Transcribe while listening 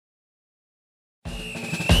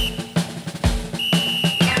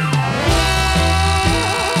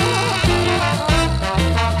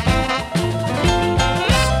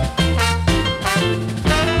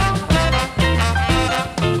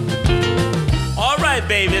right,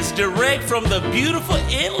 baby. It's direct from the beautiful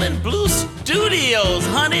Inland Blue Studios.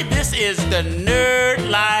 Honey, this is the Nerd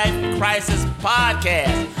Life Crisis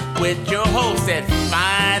Podcast with your host, that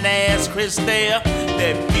fine-ass Chris Thayer,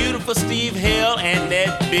 that beautiful Steve Hill, and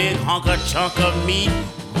that big hunker chunk of meat,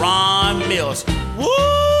 Ron Mills. Woo!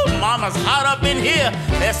 Mama's hot up in here.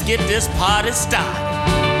 Let's get this party started.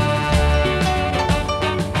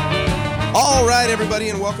 All right, everybody,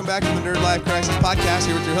 and welcome back to the Nerd Life Crisis Podcast.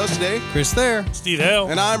 Here with your host today, Chris Thayer, Steve Hill,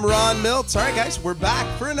 and I'm Ron Miltz. All right, guys, we're back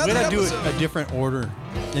for another episode. We're going to do it a different order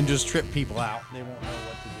and just trip people out. They won't know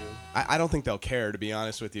what to do. I don't think they'll care, to be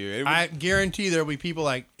honest with you. I guarantee there'll be people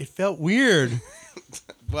like, it felt weird.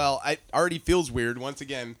 Well, it already feels weird. Once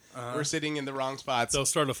again, we're sitting in the wrong spots. they'll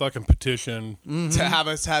start a fucking petition to have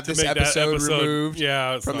us have to this make episode removed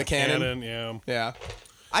it's from the not canon. Yeah.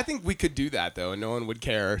 I think we could do that, though, and no one would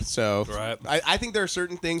care. So Right. I think there are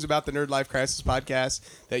certain things about the Nerd Life Crisis Podcast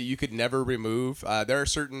that you could never remove. There are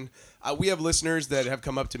certain... we have listeners that have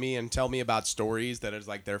come up to me and tell me about stories that is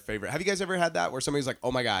like their favorite. Have you guys ever had that where somebody's like,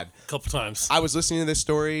 oh, my God. A couple times. I was listening to this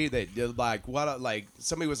story that, like,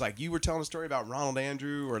 somebody was like, you were telling a story about Ronald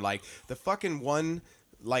Andrew, or like the fucking one,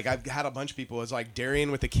 like, I've had a bunch of people, it was like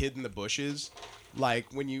Darian with the kid in the bushes. Like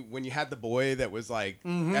when you had the boy that was like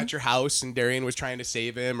at your house and Darian was trying to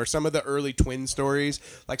save him, or some of the early twin stories,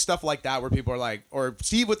 like stuff like that, where people are like, or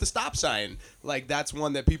Steve with the stop sign, like that's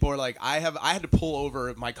one that people are like, I had to pull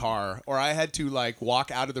over my car, or I had to like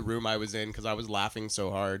walk out of the room I was in because I was laughing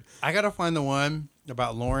so hard. I got to find the one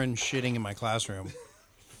about Lauren shitting in my classroom.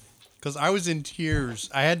 Because I was in tears.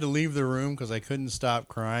 I had to leave the room because I couldn't stop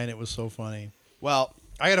crying. It was so funny. Well,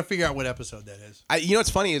 I got to figure out what episode that is. You know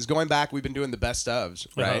what's funny is going back, we've been doing the best ofs,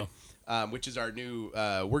 right? Which is our new.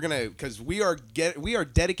 We're gonna, because we are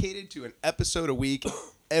dedicated to an episode a week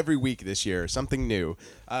every week this year, something new.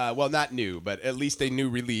 Well, not new, but at least a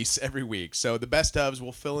new release every week. So the best ofs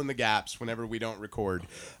will fill in the gaps whenever we don't record.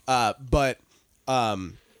 Me.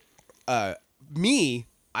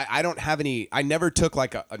 I don't have any. I never took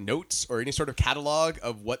like a notes or any sort of catalog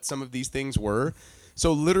of what some of these things were.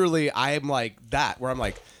 So literally, I am like that, where I'm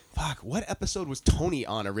like, fuck, what episode was Tony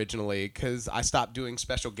on originally? Because I stopped doing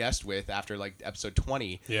special guest with after like episode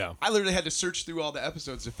 20. Yeah. I literally had to search through all the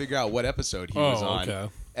episodes to figure out what episode he was on. Okay.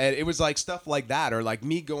 And it was like stuff like that, or like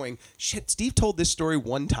me going, shit, Steve told this story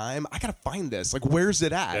one time. I gotta find this. Like, where's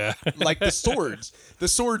it at? Yeah. Like the sword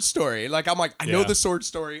story. Like, I'm like, I know the sword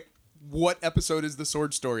story. What episode is the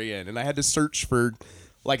sword story in? And I had to search for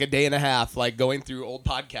like a day and a half, like going through old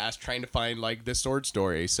podcasts trying to find like this sword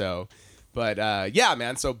story. So, but yeah,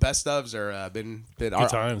 man. So best ofs are been our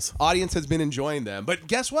times. Audience has been enjoying them. But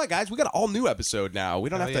guess what, guys? We got an all new episode now. We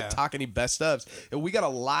don't have to talk any best ofs. We got a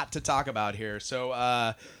lot to talk about here. So,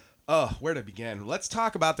 where to begin? Let's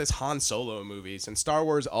talk about this Han Solo movie, since Star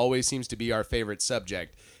Wars always seems to be our favorite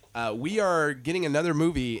subject. We are getting another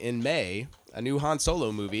movie in May, a new Han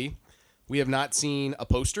Solo movie. We have not seen a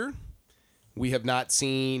poster. We have not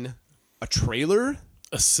seen a trailer.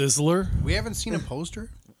 A sizzler? We haven't seen a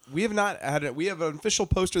poster? We have not had it. We have an official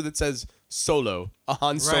poster that says Solo, a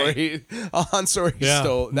Han Solo.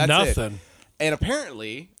 That's nothing. It. And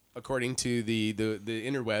apparently, according to the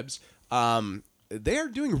interwebs, they are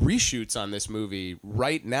doing reshoots on this movie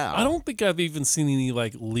right now. I don't think I've even seen any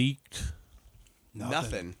like leaked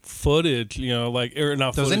nothing footage. Like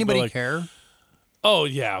not. Does footage, anybody like, care? Oh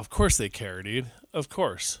yeah, of course they care, dude. Of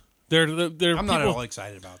course. They're I'm not at all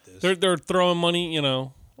excited about this. They're throwing money,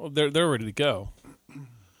 they're ready to go.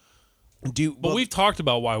 But we've talked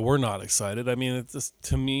about why we're not excited. I mean, it's just,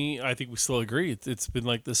 to me, I think we still agree. It's been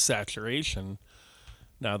like this saturation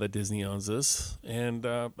now that Disney owns this, and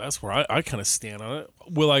that's where I kind of stand on it.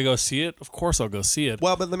 Will I go see it? Of course I'll go see it.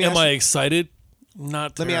 Well, but let me Am I excited?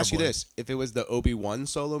 Not Let terribly. me ask you this. If it was the Obi-Wan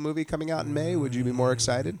Solo movie coming out in May, would you be more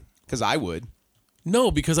excited? Because I would.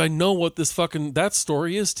 No, because I know what that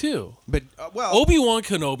story is too. But Obi-Wan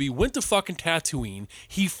Kenobi went to fucking Tatooine.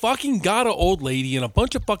 He fucking got an old lady and a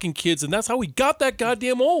bunch of fucking kids, and that's how he got that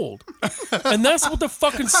goddamn old. And that's what the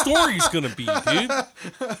fucking story's gonna be, dude.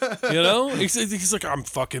 He's like, I'm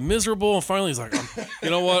fucking miserable, and finally he's like,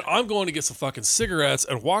 you know what? I'm going to get some fucking cigarettes,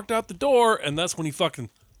 and walked out the door, and that's when he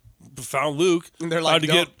fucking found Luke. And they're like,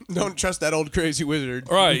 don't trust that old crazy wizard.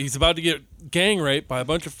 Right, he's about to get gang raped by a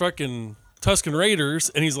bunch of fucking Tusken Raiders,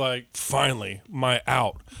 and he's like, finally, my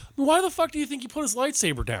out. Why the fuck do you think he put his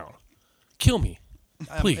lightsaber down? Kill me,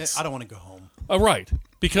 please. I don't want to go home. Right,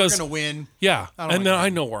 because we're gonna win. Yeah, and then I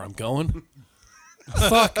know where I'm going.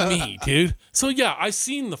 Fuck me, dude. So yeah, I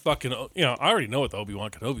seen the fucking. I already know what the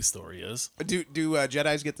Obi-Wan Kenobi story is. Do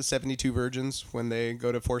Jedis get the 72 virgins when they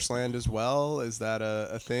go to Force Land as well? Is that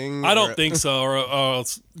a thing? I don't think so. Or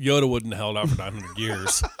else Yoda wouldn't have held out for 900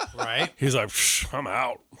 years. Right? He's like, I'm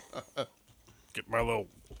out. Get my little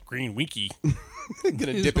green winky.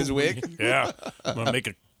 Gonna dip his wig. Yeah, I'm gonna make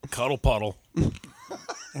a cuddle puddle.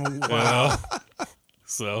 Wow.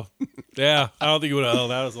 So, yeah, I don't think it would have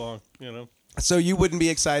held out as long. So you wouldn't be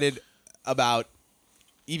excited about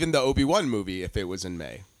even the Obi-Wan movie if it was in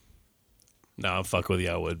May? No, I'm fuck with you.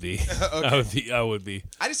 I would be. Okay. I would be.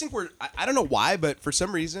 I just think I don't know why, but for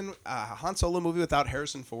some reason, a Han Solo movie without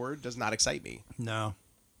Harrison Ford does not excite me. No.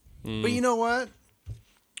 But you know what?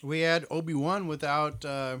 We had Obi-Wan without,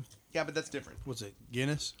 Yeah, but that's different. what's it,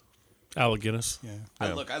 Guinness? Alec Guinness. Yeah. I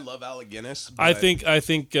love Alec Guinness. I but- think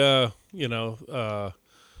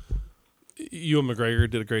Ewan McGregor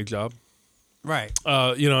did a great job. Right.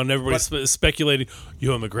 And everybody's speculating.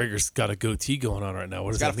 Ewan McGregor's got a goatee going on right now.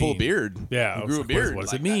 What does he's got that a full mean? beard. Yeah, he grew a beard. What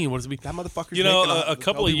does like it mean? that. What does it mean? That motherfucker's You know, making a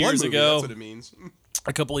couple of Obi-Wan years movie, ago- That's what it means.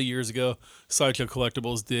 A couple of years ago, Sideshow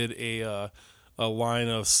Collectibles did a line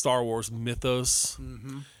of Star Wars mythos,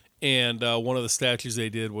 and one of the statues they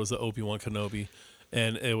did was the Obi-Wan Kenobi,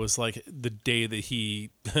 and it was like the day that he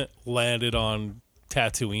landed on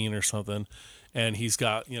Tatooine or something, and he's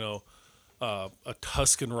got a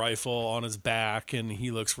Tuscan rifle on his back, and he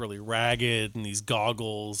looks really ragged, and these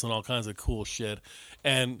goggles and all kinds of cool shit,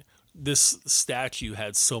 and this statue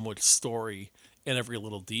had so much story in every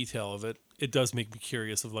little detail of it. It does make me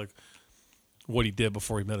curious of like what he did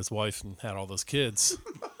before he met his wife and had all those kids.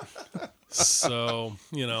 So,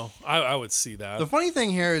 I would see that. The funny thing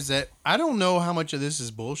here is that I don't know how much of this is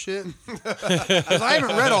bullshit. Because I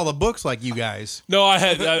haven't read all the books like you guys. No, I'm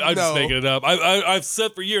just No. making it up. I've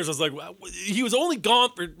said for years, I was like, he was only gone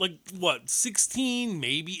for 16,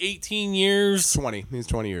 maybe 18 years. 20. He's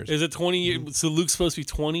 20 years. Is it 20 years? So Luke's supposed to be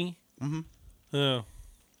 20? Mm-hmm. Yeah.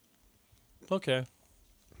 Okay.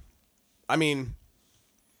 I mean,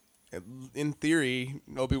 in theory,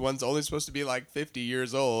 Obi-Wan's only supposed to be like 50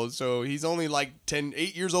 years old, so he's only like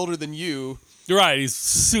 8 years older than you. You're right. He's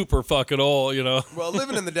super fucking old, Well,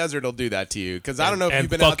 living in the desert will do that to you, because I don't know if and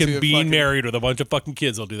you've been out to fucking a being fucking, married with a bunch of fucking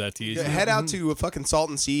kids will do that to you. Yeah, head out to a fucking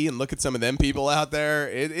Salton Sea and look at some of them people out there.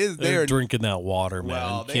 It is They're they're drinking that water, man.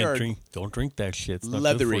 Well, You they can't are drink. Don't drink that shit. It's not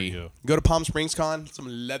good for leathery. you. Go to Palm Springs Con, some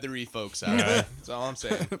leathery folks out there. That's all I'm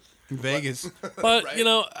saying. Vegas. But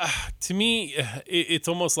Right. to me, it's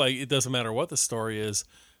almost like it doesn't matter what the story is.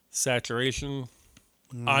 Saturation.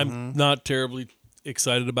 I'm not terribly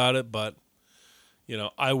excited about it, but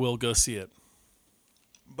I will go see it.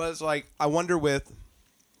 But it's like, I wonder with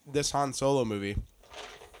this Han Solo movie.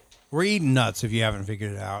 We're eating nuts if you haven't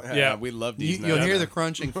figured it out. Yeah. We love You, these. you'll nuts. hear the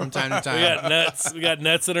crunching from time to time. We got nuts. We got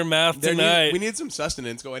nuts in our mouth There tonight. we need some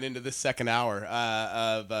sustenance going into this second hour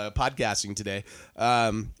of podcasting today.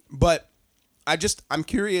 But I'm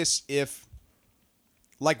curious if,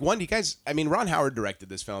 like, one, do you guys, I mean, Ron Howard directed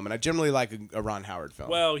this film, and I generally like a Ron Howard film.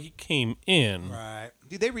 Well, he came in. Right.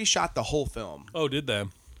 Dude, they reshot the whole film. Oh, did they?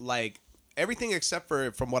 Like, everything except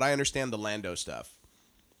for, from what I understand, the Lando stuff.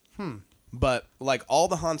 But, like, all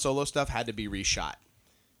the Han Solo stuff had to be reshot.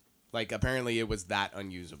 Like, apparently it was that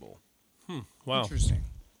unusable. Wow. Interesting.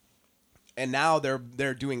 And now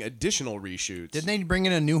they're doing additional reshoots. Didn't they bring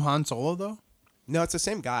in a new Han Solo, though? No, it's the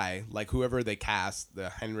same guy. Like, whoever they cast, the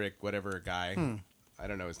Henrik whatever guy. I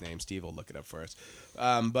don't know his name. Steve will look it up for us.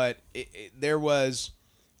 But there was,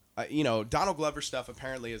 Donald Glover stuff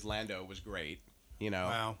apparently as Lando was great.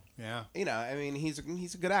 Wow. Yeah. I mean, he's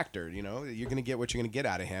a good actor. You're gonna get what you're gonna get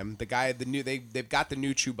out of him. The guy, they've got the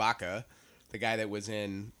new Chewbacca, the guy that was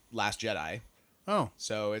in Last Jedi. Oh.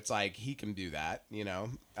 So it's like he can do that.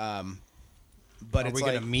 But Are it's we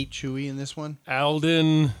like going to meet Chewie in this one?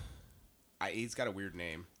 Alden. he's got a weird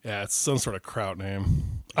name. Yeah, it's some sort of kraut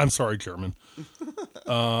name. I'm sorry, German.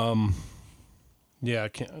 Yeah, I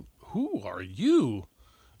can't. Who are you?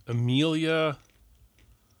 Amelia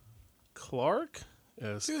Clark?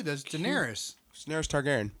 Yes. Dude, that's Daenerys. Daenerys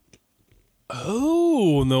Targaryen.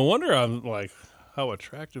 Oh, no wonder I'm like, how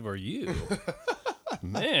attractive are you?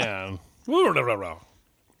 Man.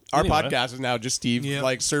 Our Anyway. podcast is now just Steve Yep.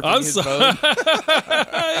 like surfing I'm his sorry. phone.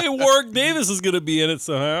 Hey, Warwick Davis is going to be in it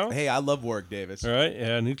somehow. Hey, I love Warwick Davis. All right,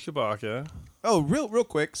 yeah, new Chewbacca. Oh, real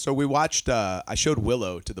quick. So we watched. I showed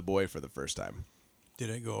Willow to the boy for the first time. Did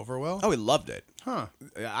it go over well? Oh, he loved it. Huh.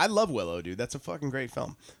 I love Willow, dude. That's a fucking great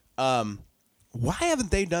film. Why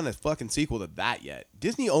haven't they done a fucking sequel to that yet?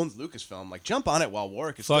 Disney owns Lucasfilm. Like, jump on it while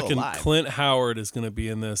Warwick is still Fucking alive. Clint Howard is going to be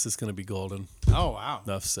in this. It's going to be golden. Oh wow.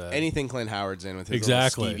 Enough said. Anything Clint Howard's in with his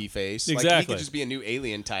Exactly. little skeevy face. Like, he Exactly. could just be a new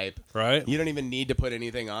alien type. Right? You don't even need to put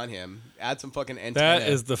anything on him. Add some fucking antenna. That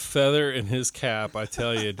is the feather in his cap, I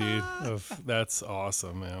tell you, dude. That's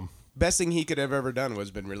awesome, man. best thing he could have ever done was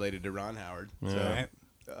been related to Ron Howard. Yeah.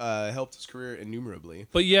 So, helped his career innumerably.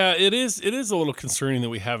 But yeah, it is a little concerning that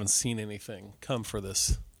we haven't seen anything come for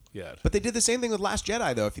this yet. But they did the same thing with Last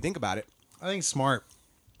Jedi, though. If you think about it, I think smart.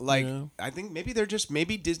 like Yeah. I think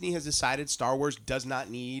maybe Disney has decided Star Wars does not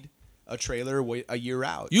need a trailer a year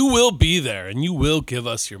out. You will be there, and you will give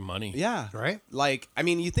us your money. Yeah, Right. Like, I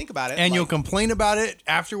mean, you think about it, And like, you'll complain about it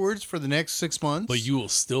afterwards for the next 6 months. But you will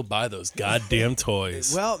still buy those goddamn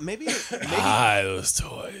toys. well, maybe Buy those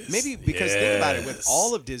toys. because think about it, with Yes.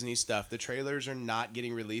 all of Disney stuff, the trailers are not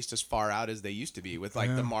getting released as far out as they used to be with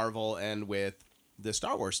like the Marvel and with the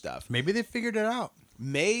Star Wars stuff. Maybe they figured it out.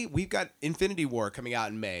 We've got Infinity War coming out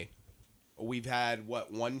in May. We've had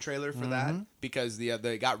one trailer for that because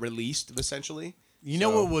they got released essentially. You know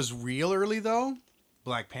what was real early though?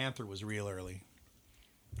 Black Panther was real early.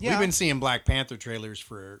 Yeah. We've been seeing Black Panther trailers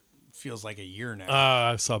for feels like a year now.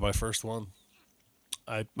 I saw my first one.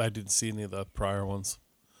 I didn't see any of the prior ones.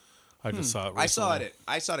 I just saw it. I saw recently. it.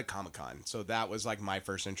 I saw it at Comic-Con. So that was like my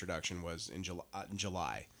first introduction was in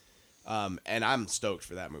July. And I'm stoked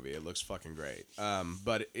for that movie. It looks fucking great.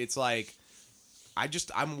 But it's like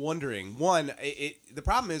I'm wondering. One, the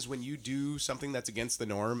problem is when you do something that's against the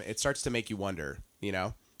norm, it starts to make you wonder. You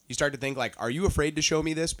know, you start to think like, are you afraid to show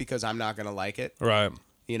me this because I'm not gonna like it? Right.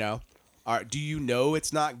 You know, do you know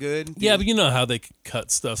it's not good? Yeah, but you know how they could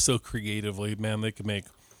cut stuff so creatively, man. They can make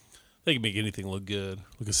anything look good.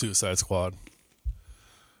 Look at Suicide Squad.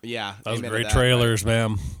 Yeah, That was amen to great that, trailers,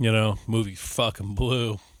 man. You know, movie fucking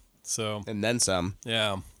blew. So and then some.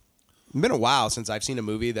 yeah, It's been a while since I've seen a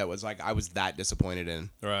movie that was like I was that disappointed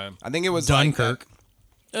in. right. I think it was Dunkirk.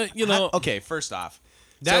 You know, okay, first off,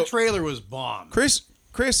 That so trailer was bomb. Chris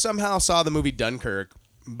somehow saw the movie Dunkirk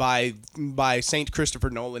by Saint Christopher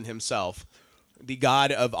Nolan himself, the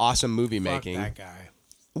god of awesome movie Fuck making. that guy.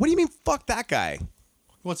 What do you mean, fuck that guy?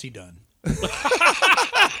 What's he done?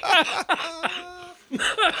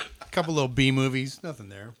 Couple little B movies, nothing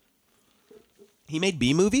there. He made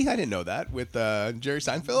B movie? I didn't know that with Jerry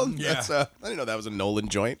Seinfeld. Yeah. I didn't know that was a Nolan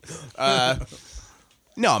joint.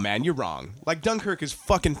 No, man, you're wrong. Like Dunkirk is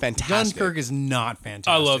fucking fantastic. Dunkirk is not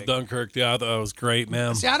fantastic. I love Dunkirk. Yeah, I thought it was great,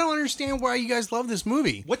 man. See, I don't understand why you guys love this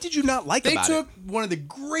movie. What did you not like They about took it? one of the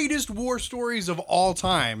greatest war stories of all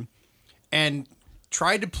time and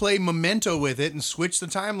tried to play Memento with it and switch the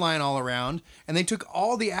timeline all around, and they took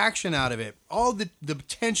all the action out of it, all the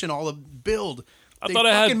tension, all the build. I They thought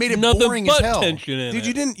I fucking had made it nothing boring but as hell. tension in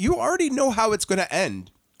Dude, it. you already know how it's going to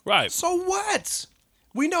end. Right. So what?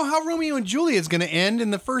 We know how Romeo and Juliet's going to end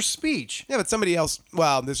in the first speech. Yeah, but somebody else.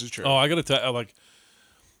 Well, this is true. Oh, I gotta tell you, like,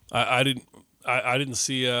 I didn't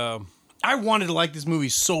see I wanted to like this movie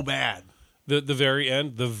so bad. the very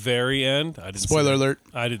end. The very end. I didn't. Spoiler see that. alert.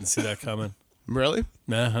 I didn't see that coming. Really?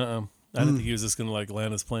 Nah, I didn't think he was just gonna like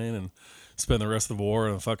land his plane and spend the rest of the war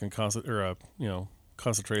in a fucking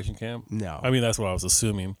concentration camp. No. I mean that's what I was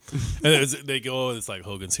assuming. And they go, it's like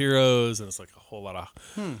Hogan's Heroes, and it's like a whole lot of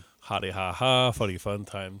hotty ha ha, funny fun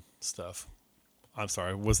time stuff. I'm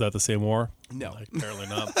sorry, was that the same war? No. Like, apparently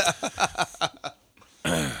not.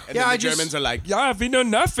 And Yeah, then I the just- Germans are like, yeah, we know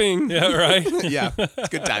nothing. Yeah, right. Yeah, it's a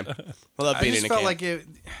good time. I love I being just in a felt camp. like it.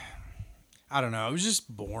 I don't know. It was just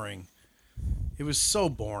boring. It was so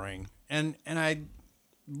boring, and I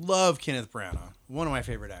love Kenneth Branagh, one of my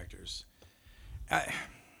favorite actors.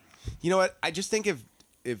 You know what? I just think if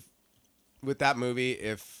with that movie,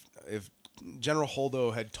 if General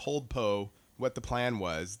Holdo had told Poe what the plan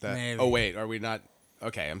was, that Maybe. oh wait, are we not?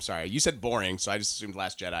 Okay, I'm sorry. You said boring, so I just assumed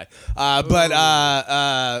Last Jedi.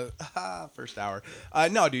 First hour.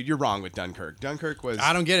 No, dude, you're wrong with Dunkirk. Dunkirk was.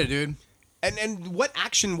 I don't get it, dude. And what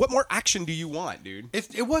action? What more action do you want, dude?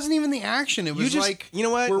 It wasn't even the action. It was just- like, you know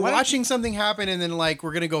what? We're Why don't watching something happen, and then like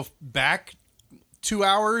we're gonna go back 2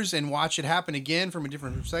 hours and watch it happen again from a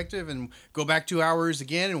different perspective, and go back 2 hours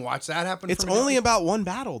again and watch that happen. It's from a only different- about one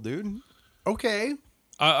battle, dude. okay.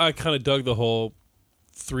 I kind of dug the whole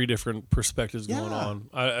 3 different perspectives going Yeah. on.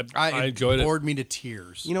 I enjoyed it. bored me to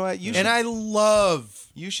tears. You know what? and I love.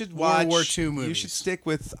 You should World watch War II You movies. should stick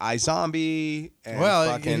with iZombie and Well,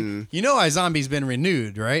 fucking. you know, iZombie's been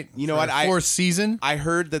renewed, right? You know For what, a fourth season. I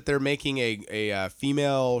heard that they're making a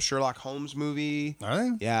female Sherlock Holmes movie. Are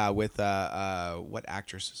they? Yeah, with what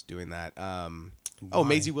actress is doing that? Oh,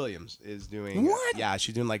 Maisie Williams is doing. What? Yeah,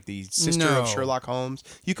 she's doing like the sister No. of Sherlock Holmes.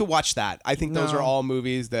 You could watch that. I think those No. are all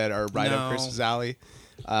movies that are right up No. Chris's alley.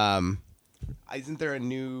 Isn't there a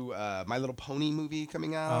new My Little Pony movie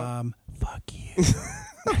coming out? Fuck you.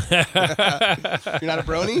 You're not a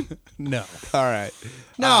brony? No. All right.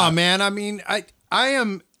 No, man. I mean, I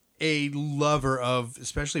am a lover of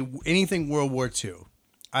especially anything World War II.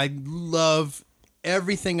 I love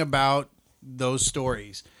everything about those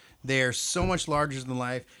stories. They are so much larger than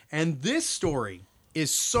life, and this story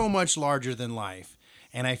is so much larger than life.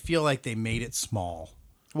 And I feel like they made it small.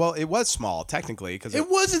 Well, it was small technically because It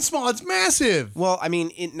wasn't small. It's massive. Well, I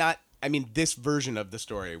mean, this version of the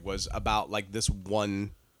story was about like this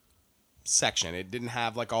one section. It didn't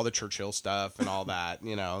have like all the Churchill stuff and all that,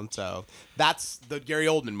 you know. So that's the Gary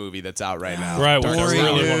Oldman movie that's out right now. Right, which I Boring,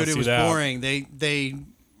 really wanna dude. It see was that. boring. They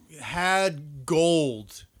had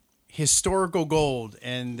gold, historical gold,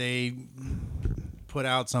 and they put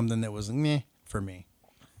out something that was meh for me.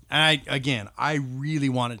 And I really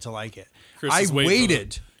wanted to like it. Chris I is waiting for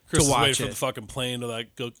waited Chris to is waiting watch for the it. fucking plane to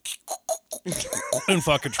like go and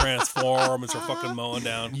fucking transform and start fucking mowing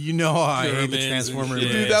down. You know how I hate the Pyramids and Transformer shit.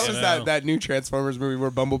 movie. Dude, that you was know. that new Transformers movie where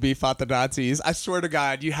Bumblebee fought the Nazis. I swear to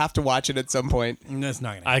God, you have to watch it at some point. That's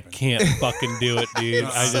not gonna I happen. can't fucking do it, dude.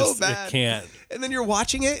 I So just bad. I can't. And then you're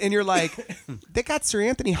watching it and you're like, they got Sir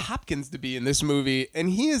Anthony Hopkins to be in this movie, and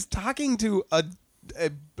he is talking to a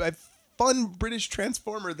fun British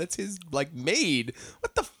Transformer that's his like maid.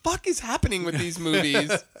 What the fuck is happening with these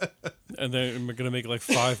movies? And then we're gonna make like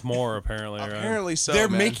 5 more apparently. Right? Apparently so. They're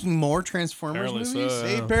man. making more Transformers Apparently movies. so.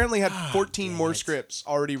 They apparently had 14 more scripts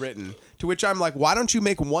already written. To which I'm like, why don't you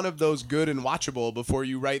make one of those good and watchable before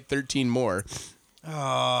you write 13 more?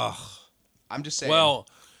 I'm just saying. Well,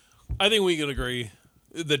 I think we can agree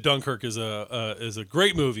that Dunkirk is a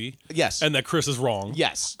great movie. Yes. And that Chris is wrong.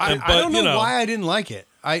 yes. I But, don't know, you know- why I didn't like it.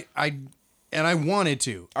 I wanted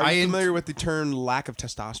to. Are you familiar with the term lack of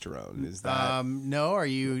testosterone? Is that No. Are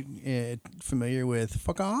you familiar with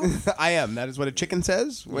fuck off? I am. That is what a chicken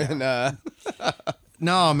says when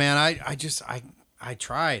No, man. I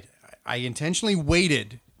tried. I intentionally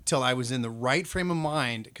waited till I was in the right frame of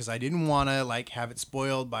mind because I didn't want to like have it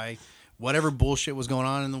spoiled by whatever bullshit was going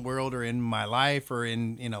on in the world or in my life or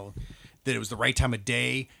in that it was the right time of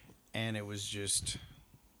day, and it was just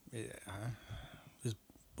it was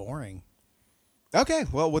boring. Okay,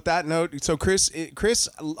 well, with that note, so Chris,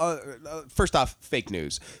 first off, fake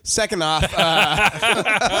news. Second off,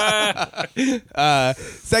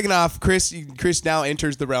 Chris now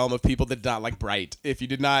enters the realm of people that did not like Bright. If you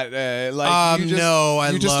did not you just, no, I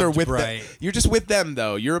you just loved are with Bright. You're just with them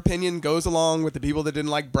though. Your opinion goes along with the people that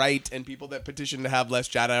didn't like Bright and people that petitioned to have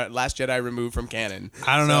Last Jedi removed from canon.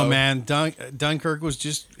 I don't know, So, man. Dunkirk was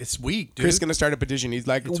just it's weak, dude. Chris gonna start a petition. He's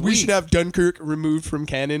like, It's we weak. should have Dunkirk removed from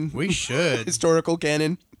canon. We should Historical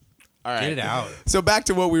canon. All right. get it out. So back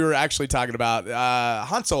to what we were actually talking about,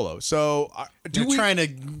 Han Solo. So They're trying to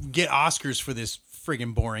get Oscars for this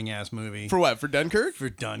friggin' boring ass movie. for what? For Dunkirk? For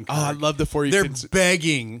Dunkirk. Oh, I love the for you. They're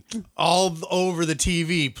begging all over the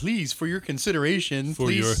TV, please, for your consideration. For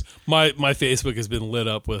Please, my Facebook has been lit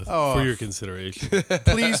up with for your consideration.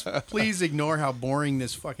 please ignore how boring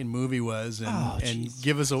this fucking movie was and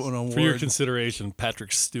give us an award. For your consideration,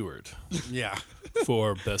 Patrick Stewart yeah,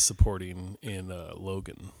 for best supporting in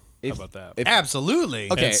Logan. How about that?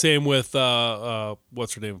 absolutely. Okay. And same with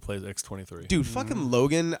what's her name who plays X-23. Dude, fucking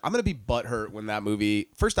Logan. I'm gonna be butthurt when that movie.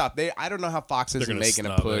 First off, I don't know how Fox They're isn't gonna making a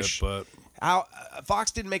snub push. it, but How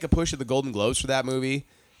Fox didn't make a push at the Golden Globes for that movie.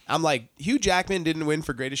 I'm like, Hugh Jackman didn't win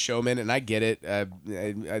for Greatest Showman, and I get it.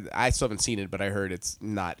 I still haven't seen it, but I heard it's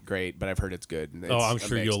not great. But I've heard it's good. oh, I'm It's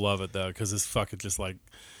sure mixed. you'll love it though, because it's fucking just like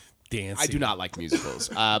dancing. I do not like musicals,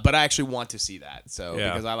 but I actually want to see that. So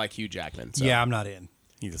Yeah. because I like Hugh Jackman. So. Yeah, I'm not in.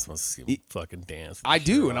 He just wants to see him fucking dance. I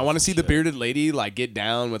do, and I want to see the shit. bearded lady like get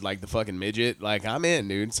down with like the fucking midget. Like I'm in,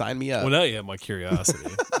 dude. Sign me up. Well, now you have my curiosity.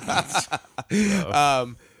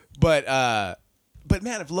 But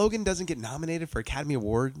man, if Logan doesn't get nominated for Academy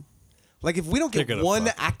Award, like if we don't They're get gonna one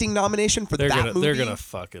fuck. acting nomination for they're that gonna movie, they're gonna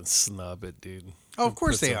fucking snub it, dude. Oh, of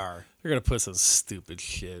course Put they some- are. They're gonna put some stupid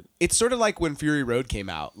shit. it's sort of like when Fury Road came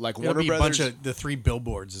out. Like It'll Warner be a Brothers, bunch of the 3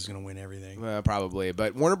 billboards is going to win everything. probably,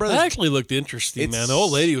 but Warner Brothers. That actually looked interesting, It's- man. The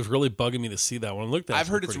old lady was really bugging me to see that one. It looked. I've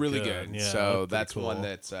heard actually it's pretty really good, Yeah, it so looked pretty that's cool. one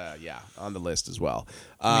that's on the list as well.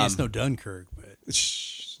 I mean, it's no Dunkirk, but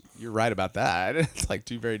You're right about that. It's like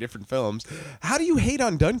two very different films. How do you hate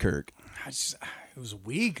on Dunkirk? it was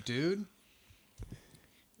weak, dude.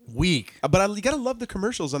 Weak. But you gotta love the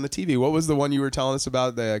commercials on the TV. What was the one you were telling us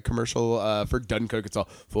about? The commercial for Dunkirk. It's all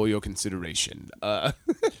for your consideration.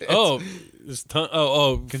 Oh,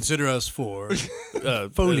 Consider us for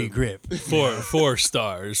Foley Grip. 4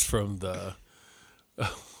 stars from the.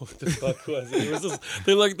 What the fuck was it? It was just,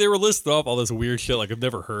 they were listing off all this weird shit like I've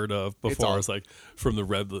never heard of before. It's like from the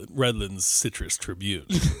Redlands Citrus Tribune.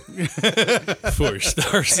 4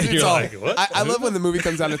 stars. And you're like, what? I love when the movie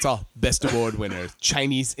comes out. It's all best award winner,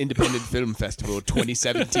 Chinese Independent Film Festival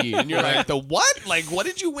 2017, and you're like, the what? Like, what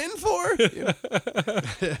did you win for?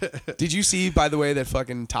 Did you see, by the way, that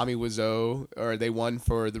fucking Tommy Wiseau, or they won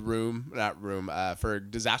for for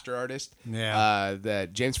Disaster Artist? Yeah.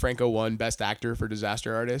 That James Franco won Best Actor for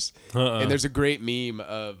Disaster Artist. And there's a great meme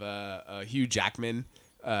of Hugh Jackman.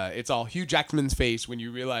 It's all Hugh Jackman's face when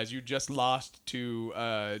you realize you just lost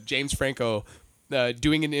to James Franco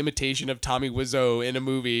doing an imitation of Tommy Wiseau in a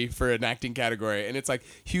movie for an acting category. And it's like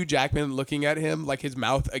Hugh Jackman looking at him, like his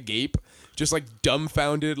mouth agape, just like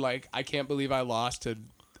dumbfounded, like, I can't believe I lost to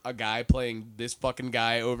a guy playing this fucking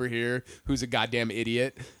guy over here who's a goddamn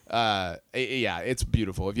idiot. Yeah, it's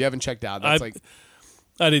beautiful. If you haven't checked out, that's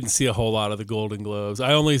I didn't see a whole lot of the Golden Globes.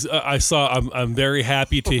 I saw. I'm very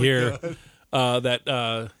happy to hear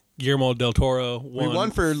that Guillermo del Toro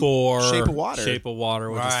won for Shape of Water. Shape of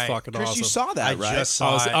Water, which is fucking Chris, awesome. you saw that, right? I just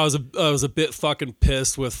saw it. I was a bit fucking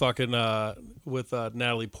pissed with fucking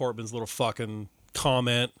Natalie Portman's little fucking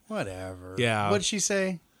comment. Whatever. Yeah. What did she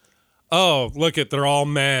say? Oh, look at they're all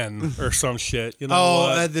men or some shit. You know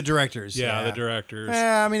what? The directors. Yeah, the directors.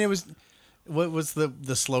 Yeah, I mean it was. What was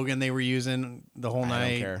the slogan they were using the whole night? I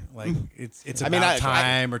don't care. Like it's about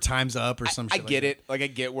time or time's up or some shit. I get it. Like I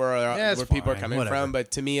get where people are coming from,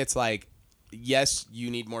 but to me it's like, yes, you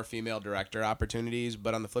need more female director opportunities,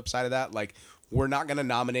 but on the flip side of that, like, we're not going to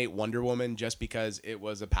nominate Wonder Woman just because it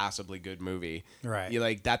was a passably good movie. Right.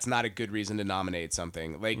 Like, that's not a good reason to nominate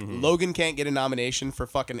something. Like, Logan can't get a nomination for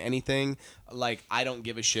fucking anything. Like, I don't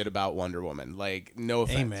give a shit about Wonder Woman. Like, no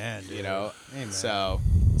offense. Amen, dude. You know? Amen. So,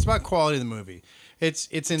 it's about quality of the movie. It's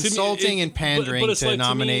insulting and pandering but it's to like,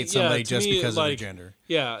 nominate to me, somebody to just me, because like, of their gender.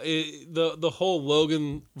 Yeah, the whole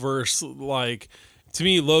Logan verse, like, to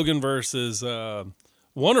me, Logan versus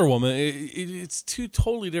Wonder Woman, it's two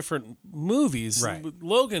totally different movies. Right. With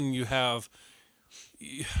Logan, you have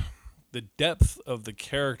the depth of the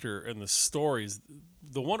character and the stories.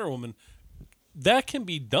 The Wonder Woman, that can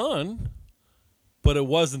be done, but it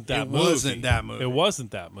wasn't that movie. It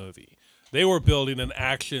wasn't that movie. They were building an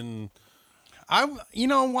action.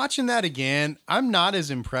 Watching that again, I'm not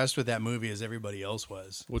as impressed with that movie as everybody else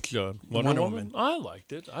was. Which Wonder Woman? I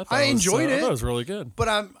liked it. I enjoyed it. I thought it was really good. But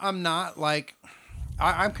I'm not like,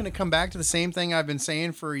 I'm going to come back to the same thing I've been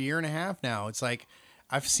saying for a year and a half now. It's like,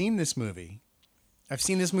 I've seen this movie. I've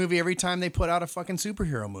seen this movie every time they put out a fucking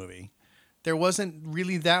superhero movie. There wasn't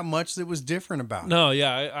really that much that was different about it. No,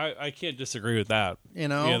 yeah, I can't disagree with that. You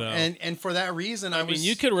know? And for that reason, I mean,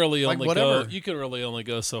 you could really like, only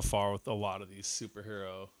go so far with a lot of these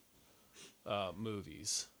superhero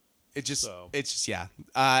movies. it's just yeah.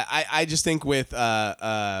 I just think with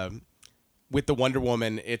the Wonder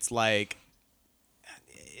Woman, it's like,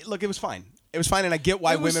 look, it was fine. It was fine, and I get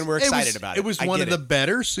why women were excited about it. It was one of the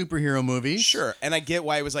better superhero movies. Sure, and I get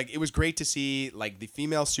why it was great to see, like, the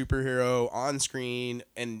female superhero on screen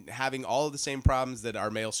and having all of the same problems that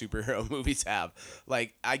our male superhero movies have.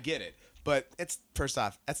 Like, I get it. But it's, first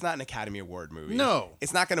off, that's not an Academy Award movie. No.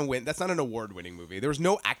 It's not going to win. That's not an award-winning movie. There was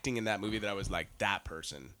no acting in that movie that I was like, that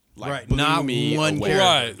person. Like, right, blew not me one away.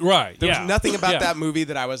 character. Right. There was nothing about that movie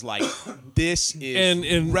that I was like, this is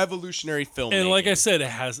and revolutionary filmmaking. And like I said, it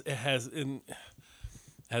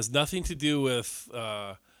has nothing to do with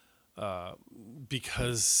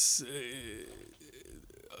because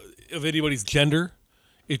of anybody's gender.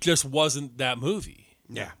 It just wasn't that movie.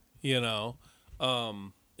 Yeah. And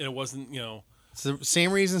it wasn't, It's the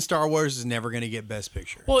same reason Star Wars is never going to get Best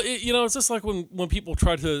Picture. Well, it's just like when people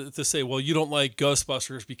try to say, well, you don't like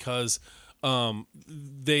Ghostbusters because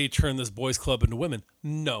they turned this boys club into women.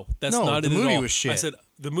 No, that's not it at all. The movie was shit. I said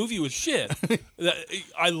the movie was shit.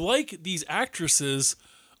 I like these actresses.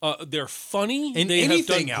 They're funny. And they have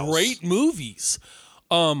anything done else. great movies.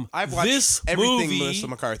 I've watched this everything movie, Melissa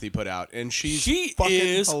McCarthy put out, and she fucking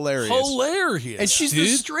is hilarious. And she's dude.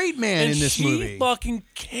 the straight man and in this movie. She fucking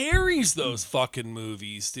carries those fucking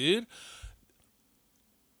movies, dude.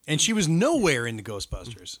 And she was nowhere in the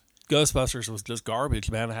Ghostbusters. Ghostbusters was just garbage,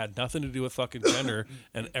 man. It had nothing to do with fucking gender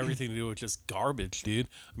and everything to do with just garbage, dude.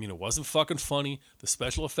 I mean, it wasn't fucking funny. The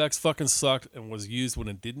special effects fucking sucked and was used when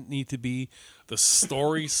it didn't need to be. The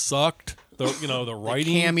story sucked. The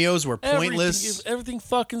writing. The cameos were pointless. Everything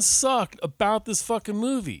fucking sucked about this fucking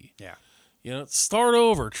movie. Yeah. Start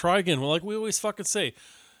over. Try again. Well, like we always fucking say,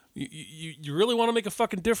 you really want to make a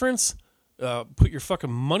fucking difference? put your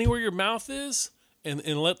fucking money where your mouth is and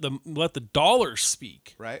let the dollars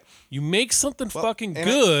speak. Right. You make something fucking and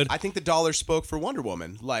good. I think the dollar spoke for Wonder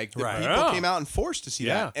Woman. Like the Right. people Yeah. came out and forced to see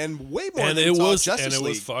Yeah. that, and way more and than it saw was Justice and it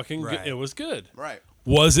was League. fucking Right. good. It was good. Right.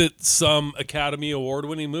 Was it some Academy Award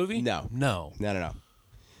winning movie? No. No. No.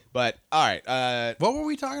 But all right, What were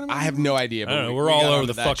we talking about? I have no idea. But I don't know, we we're all got over onto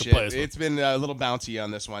the that fucking shit. place. It's been a little bouncy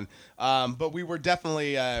on this one, but we were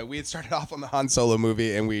definitely we had started off on the Han Solo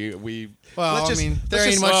movie, and we Well, let's just- there let's ain't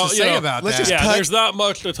just- much well, to you say know, about let's that. just Yeah, cut- there's not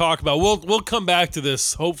much to talk about. We'll come back to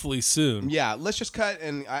this hopefully soon. Yeah, let's just cut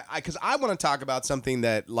and because I want to talk about something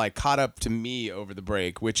that like caught up to me over the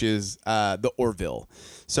break, which is the Orville.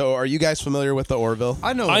 So, are you guys familiar with the Orville?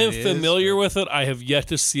 I know. I what am it is, familiar with it. I have yet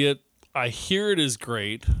to see it. I hear it is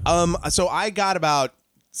great. So I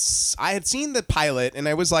had seen the pilot and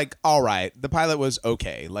I was like, all right, the pilot was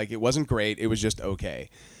okay. Like it wasn't great. It was just okay.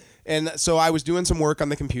 And so I was doing some work on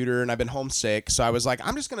the computer and I've been homesick. So I was like,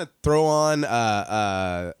 I'm just going to throw on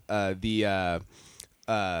come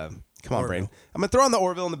on, brain. I'm going to throw on the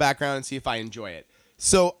Orville in the background and see if I enjoy it.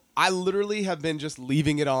 So I literally have been just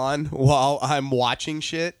leaving it on while I'm watching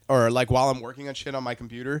shit or like while I'm working on shit on my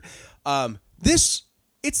computer.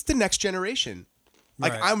 It's the Next Generation.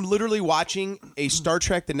 Like Right. I'm literally watching a Star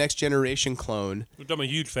Trek: The Next Generation clone. Which I'm a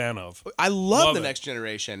huge fan of. I love Love the it. Next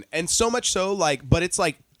Generation, and so much so, like, but it's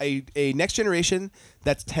like a Next Generation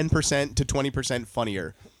that's 10% to 20%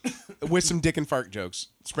 funnier, with some dick and fart jokes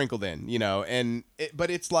sprinkled in, you know.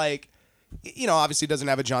 But it's like, you know, obviously it doesn't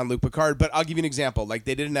have a Jean-Luc Picard, but I'll give you an example. Like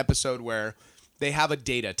they did an episode where they have a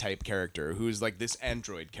Data type character who's like this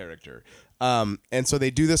android character. And so they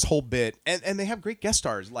do this whole bit, and they have great guest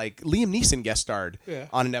stars. Like Liam Neeson guest starred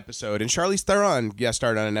on an episode, and Charlize Theron guest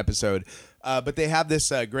starred on an episode. But they have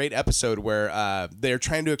this great episode where they're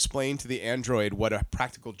trying to explain to the android what a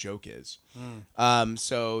practical joke is.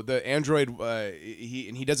 So the android,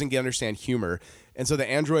 he doesn't understand humor, and so the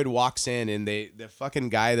android walks in, and the fucking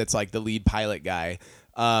guy that's like the lead pilot guy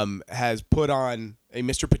has put on a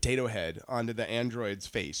Mr. Potato Head onto the android's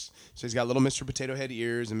face. So he's got little Mr. Potato Head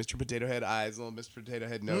ears and Mr. Potato Head eyes, little Mr. Potato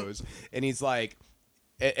Head nose. And he's like,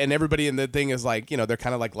 and everybody in the thing is like, you know, they're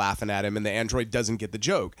kind of like laughing at him, and the android doesn't get the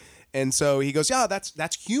joke. And so he goes, yeah,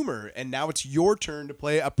 that's humor. And now it's your turn to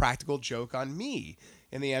play a practical joke on me.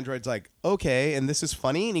 And the android's like, okay, and this is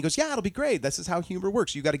funny? And he goes, yeah, it'll be great. This is how humor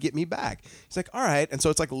works. You got to get me back. He's like, all right. And so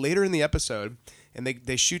it's like later in the episode, and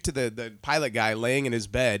they shoot to the pilot guy laying in his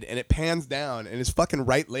bed, and it pans down, and his fucking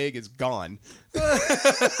right leg is gone.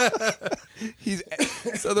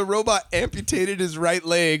 So the robot amputated his right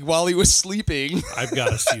leg while he was sleeping. I've got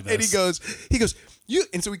to see this. And he goes, you,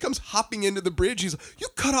 and so he comes hopping into the bridge. He's like, you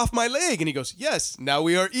cut off my leg. And he goes, yes, now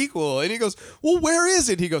we are equal. And he goes, well, where is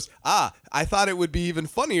it? He goes, I thought it would be even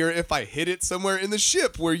funnier if I hid it somewhere in the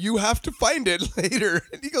ship where you have to find it later.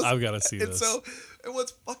 And he goes, I've gotta see and this. So, and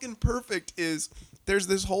what's fucking perfect is there's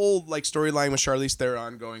this whole like storyline with Charlize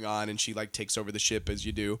Theron going on, and she like takes over the ship as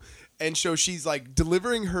you do, and so she's like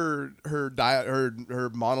delivering her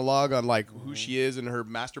monologue on like who she is and her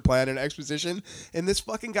master plan and exposition, and this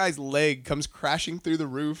fucking guy's leg comes crashing through the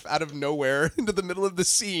roof out of nowhere into the middle of the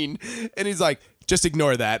scene, and he's like, just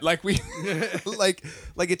ignore that. Like we, like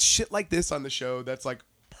it's shit like this on the show that's like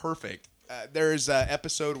perfect. There's an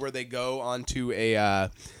episode where they go onto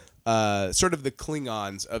a. Sort of the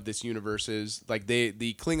Klingons of this universe like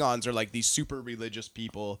the Klingons are like these super religious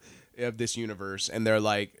people of this universe, and they're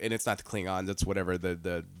like, and it's not the Klingons, it's whatever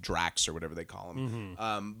the Drax or whatever they call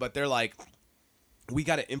them. But they're like, we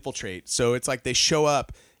got to infiltrate. So it's like they show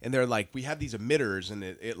up and they're like, we have these emitters, and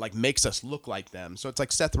it like makes us look like them. So it's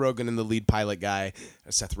like Seth Rogen and the lead pilot guy,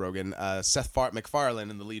 Seth MacFarlane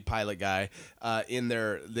and the lead pilot guy, they're in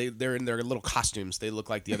their little costumes. They look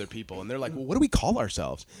like the other people, and they're like, well, what do we call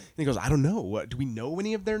ourselves? And he goes, I don't know. What do we know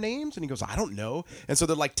any of their names? And he goes, I don't know. And so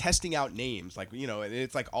they're like testing out names, like, you know, and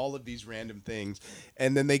it's like all of these random things.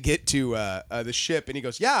 And then they get to the ship, and he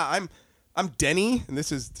goes, yeah, I'm Denny, and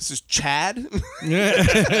this is Chad.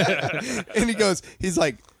 And he's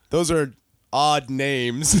like, those are odd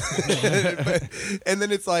names. And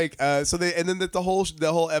then it's like, the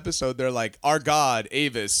whole episode, they're like, our God,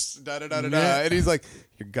 Avis, da da da da da, and he's like,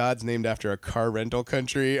 your God's named after a car rental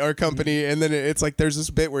company. And then it's like, there's this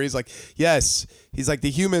bit where he's like, yes, he's like,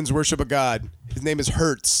 the humans worship a God. His name is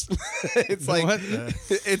Hertz. It's like,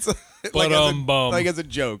 it's like as a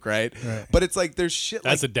joke, right? But it's like there's shit.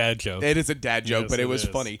 That's like, a dad joke. It is a dad joke, Yes, but it was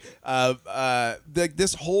funny.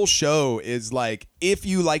 This whole show is like, if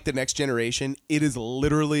you like the Next Generation, it is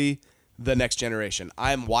literally the Next Generation.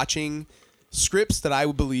 I'm watching scripts that I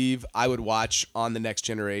would believe I would watch on the Next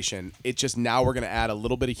Generation. It's just now we're gonna add a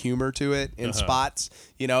little bit of humor to it in spots,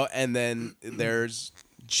 you know, and then there's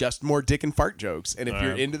just more dick and fart jokes. And if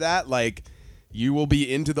you're into that, like, you will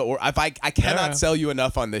be into the. I cannot sell you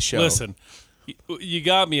enough on this show. Listen, you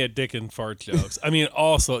got me at dick and fart jokes. I mean,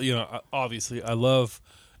 also, you know, obviously, I love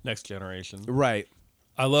Next Generation. Right.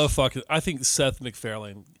 I love fucking. I think Seth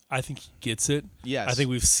MacFarlane. I think he gets it. Yes. I think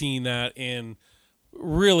we've seen that in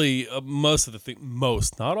really most of the things.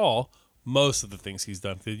 Most, not all. Most of the things he's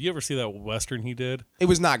done. Did you ever see that Western he did? It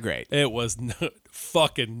was not great. It was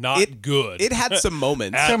fucking not good. It had some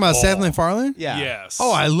moments. Talking about all. Seth MacFarlane? Yeah. Yes.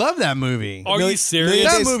 Oh, I love that movie. Are you serious?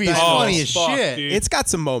 That movie is Oh, funny as fuck, shit. dude. It's got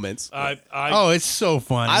some moments. Oh, it's so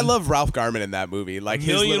funny. I love Ralph Garman in that movie. Like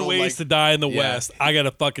his Million little, Ways like, to Die in the yeah. West. I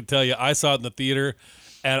gotta fucking tell you, I saw it in the theater,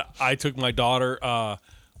 and I took my daughter.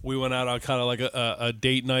 We went out on kind of like a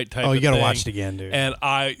date night type. Oh, you of gotta thing, watch it again, dude. And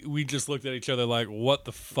we just looked at each other like, "What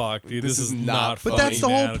the fuck, dude? This is not." But funny, that's the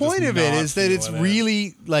man. whole I'm point just of it not is that it's feeling it.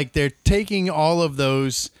 really like they're taking all of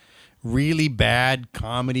those really bad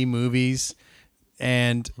comedy movies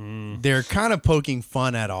and they're kind of poking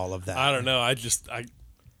fun at all of that. I don't know. I don't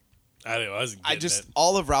know. I wasn't getting it.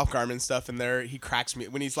 All of Ralph Garman stuff in there, he cracks me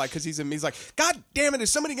when he's like, because he's like, God damn it, is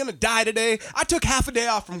somebody gonna die today? I took half a day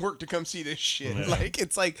off from work to come see this shit. Yeah. Like,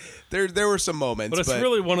 it's like there were some moments, But it's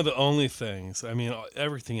really one of the only things. I mean,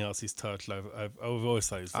 everything else he's touched, I've always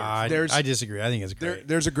thought he's very I disagree. I think it's great.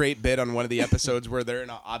 There's a great bit on one of the episodes where they're in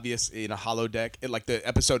a holodeck. Like the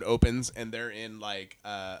episode opens and they're in like at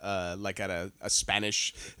a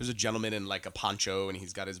Spanish. There's a gentleman in like a poncho and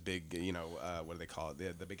he's got his big what do they call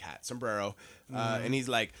it, the big hat, sombrero, and he's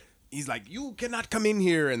like, you cannot come in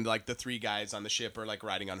here, and like the three guys on the ship are like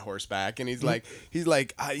riding on horseback, and he's like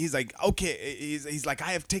okay, he's like,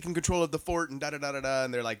 I have taken control of the fort, and da da da da da,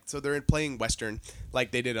 and they're like, so they're playing Western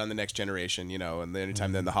like they did on the Next Generation, you know, and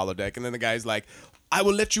anytime they're in the holodeck, and then the guy's like, I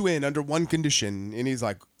will let you in under one condition, and he's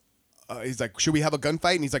like, should we have a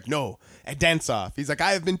gunfight? And he's like, no, a dance off. He's like,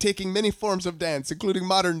 I have been taking many forms of dance, including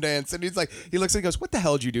modern dance. And he's like, he looks and he goes, what the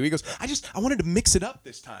hell did you do? He goes, I wanted to mix it up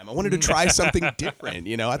this time. I wanted to try something different.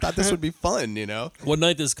 You know, I thought this would be fun. You know, What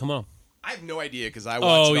night does it come on? I have no idea because I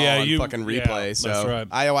watched it all on fucking replay. Yeah, so that's right.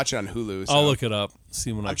 I watch it on Hulu. So I'll look it up.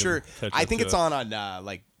 See when I'm sure. I think it's on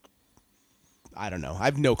like. I don't know. I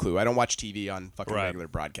have no clue. I don't watch TV on fucking regular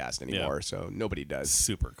broadcast anymore, so nobody does.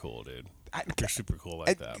 Super cool, dude. You're super cool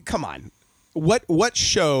like that. Come on. What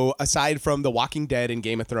show, aside from The Walking Dead and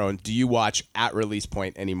Game of Thrones, do you watch at release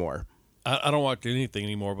point anymore? I don't watch anything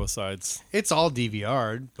anymore besides It's all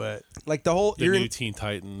DVR'd, but Like the whole... the new Teen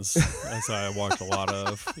Titans. That's what I watch a lot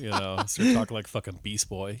of. You know, so you're talking like fucking Beast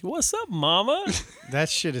Boy. What's up, mama? that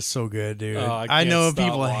shit is so good, dude. Oh, I I can't know stop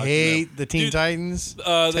people watching hate them. the Teen Dude, Titans.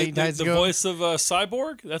 The Teen Titans the Go. voice of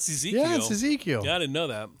Cyborg? That's Ezekiel. Yeah, it's Ezekiel. Yeah, I didn't know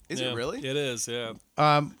that. Is it really? It is, yeah.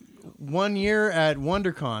 1 year at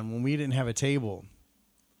WonderCon when we didn't have a table,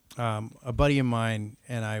 a buddy of mine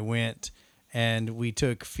and I went and we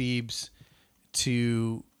took Phoebes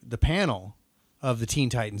to the panel of the Teen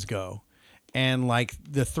Titans Go, and like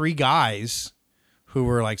the three guys who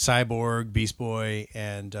were like Cyborg, Beast Boy,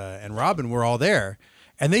 and Robin were all there,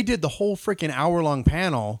 and they did the whole freaking hour-long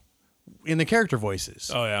panel in the character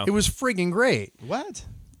voices. Oh, yeah. It was freaking great. What?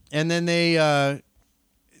 And then they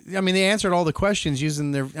answered all the questions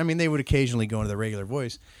using they would occasionally go into the regular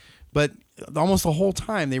voice, but almost the whole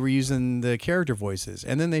time they were using the character voices.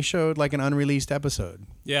 And then they showed like an unreleased episode.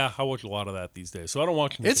 Yeah, I watch a lot of that these days. So I don't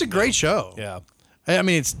watch anything It's a great show. Yeah. I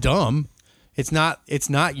mean, it's dumb. It's not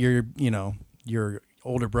your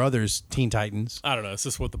older brother's Teen Titans. I don't know. It's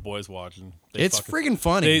just what the boys watching. It's freaking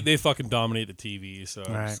funny. They fucking dominate the TV. So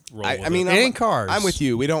I just roll with I mean, It ain't Cars. I'm with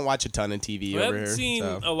you. We don't watch a ton of TV I over haven't here. seen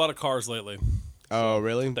so. a lot of Cars lately. Oh,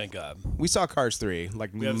 really? Thank God. We saw Cars 3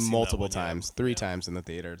 like haven't seen that multiple one yet. times, 3 times in the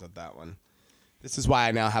theaters at that one. This is why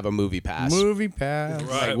I now have a Movie Pass. Movie Pass.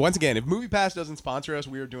 Right. Like, once again, if Movie Pass doesn't sponsor us,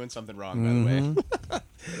 we are doing something wrong, by the way.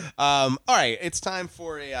 All right, it's time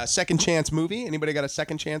for a second chance movie. Anybody got a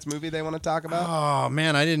second chance movie they want to talk about? Oh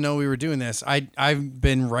man, I didn't know we were doing this. I've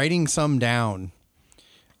been writing some down.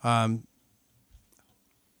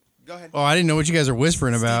 Go ahead. Oh, I didn't know what you guys are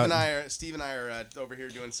whispering about. Steve and I are over here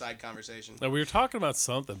doing side conversation. Now, we were talking about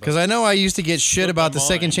something. Because I know I used to get shit Slipped about my the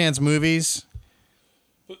second mind. chance movies.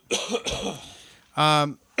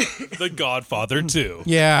 The Godfather 2.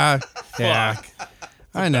 Yeah, yeah. Fuck.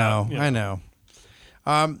 I know, you know.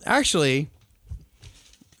 I know. Actually,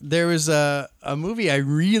 there was a movie I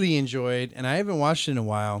really enjoyed, and I haven't watched it in a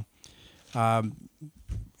while.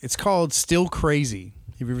 It's called Still Crazy.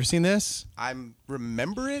 Have you ever seen this? I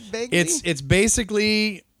remember it vaguely. It's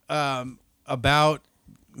basically about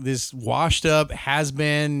this washed up has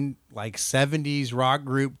been like 70s rock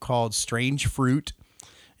group called Strange Fruit,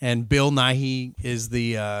 and Bill Nighy is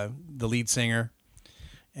the lead singer.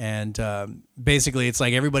 And basically, it's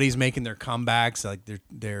like everybody's making their comebacks, like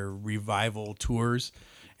their revival tours,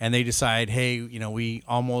 and they decide, hey, you know, we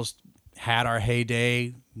almost had our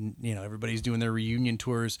heyday. You know, everybody's doing their reunion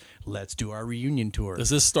tours. Let's do our reunion tour. Does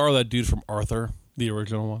this star that dude from Arthur, the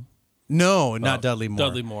original one? No, not Dudley Moore.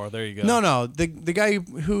 Dudley Moore. There you go. No. The guy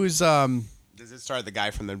who's Does it start the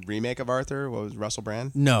guy from the remake of Arthur? What was Russell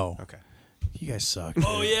Brand? no. Okay. You guys suck.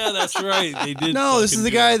 Oh yeah, that's right. They did. No, this is fucking the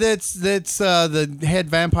do guy it. that's the head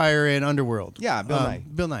vampire in Underworld. Yeah, Bill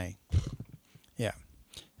Nighy. Bill Nighy. Yeah.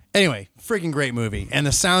 Anyway, freaking great movie, and the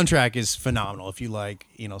soundtrack is phenomenal. If you like,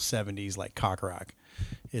 70s like cock rock,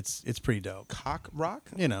 it's pretty dope. Cock rock?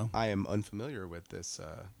 You know, I am unfamiliar with this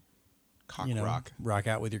cock rock. rock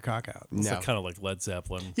out with your cock out. It's No. like, kind of like Led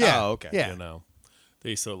Zeppelin. Yeah. Oh, okay. Yeah. You know,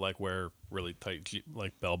 they used to like wear really tight,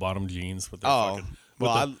 like bell-bottom jeans with their Oh, fucking.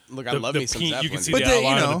 well, with I love me some peen. You Zeppelin. can see But the they,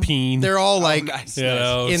 outline of the peen. they're all like nice. you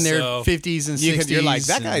know, in their so- 50s and 60s. You're like,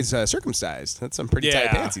 that and- guy's circumcised. That's some pretty Yeah,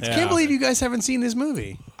 tight pants. He's yeah. I can't believe you guys haven't seen this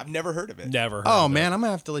movie. I've never heard of it. Never. Heard Oh of man, it. I'm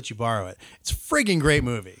gonna have to let you borrow it. It's a friggin' great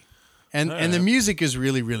movie, and the music is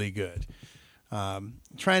really really good.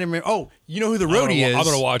 Trying to remember. Oh, you know who the roadie is? I'm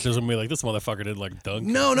gonna watch this and be like, this motherfucker did like dunk.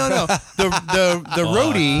 No. The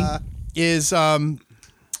roadie is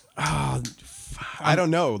I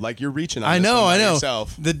don't know. Like you're reaching on I this know one by I know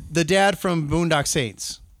yourself. the dad from Boondock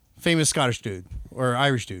Saints, famous Scottish dude or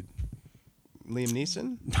Irish dude. Liam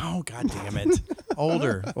Neeson? No, god damn it,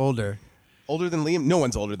 older. Older than Liam? No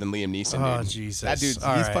one's older than Liam Neeson, Oh, dude. Jesus. That dude's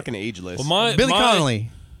All he's right. fucking ageless. Well, my Billy my, Connolly.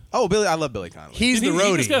 Oh, Billy, I love Billy Connolly. He's He, the he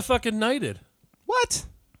roadie. just got fucking knighted. What?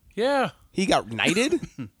 Yeah, He got knighted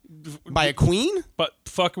by a queen? but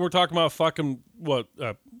fucking, we're talking about fucking what?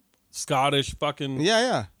 Scottish fucking.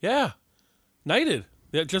 Yeah. Knighted.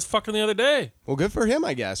 Yeah, just fucking the other day. Well, good for him,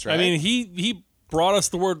 I guess, right? I mean, he brought us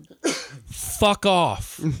the word "fuck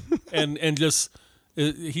off," and just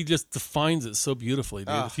he just defines it so beautifully,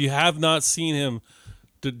 dude. If you have not seen him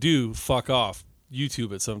to do "fuck off,"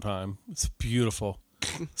 YouTube it sometime. It's beautiful.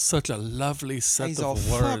 Such a lovely set he's of all words.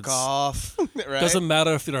 fuck off. Right? Doesn't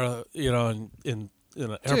matter if you're in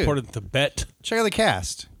an airport in Tibet. Check out the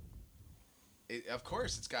cast. Of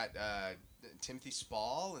course, it's got Timothy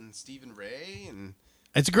Spall and Stephen Ray and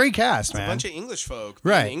It's a great cast, a man. bunch of English folk.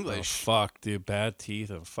 Right. being Oh, English. fuck, dude, bad teeth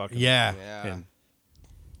and fucking Yeah. Yeah. And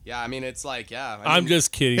Yeah, I mean, it's like, I'm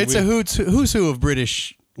just kidding. It's a who's who of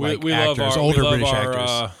British like we actors, love our older we love British our,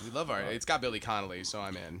 actors, We love our. It's got Billy Connolly, so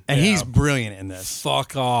I'm in. and yeah. he's brilliant in this.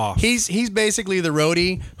 fuck off. He's basically the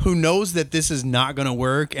roadie who knows that this is not going to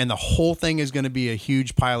work, and the whole thing is going to be a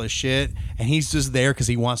huge pile of shit, and he's just there because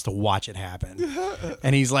he wants to watch it happen.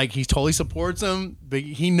 And he's like, he totally supports them, but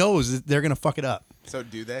he knows that they're going to fuck it up. So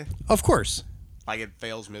do they? Of course. Like it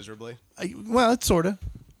fails miserably. Well, it's sort of.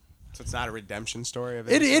 So it's not a redemption story of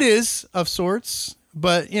It is of sorts,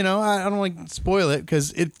 but I don't like to spoil it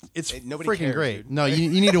because it's Nobody freaking cares, great. dude. No, you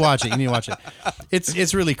need to watch it. You need to watch it.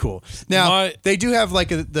 It's really cool. Now they do have like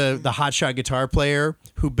the hotshot guitar player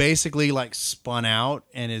who basically like spun out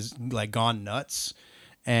and is like gone nuts,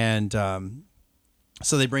 and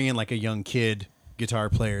so they bring in like a young kid guitar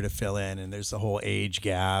player to fill in, and there's the whole age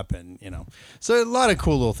gap, and so a lot of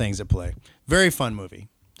cool little things at play. Very fun movie.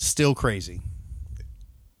 Still crazy.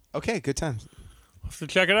 Okay, good times. So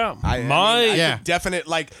check it out. I Yeah. could definite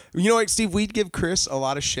like you know what, Steve? We'd give Chris a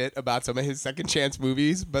lot of shit about some of his second chance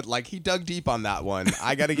movies, but like he dug deep on that one.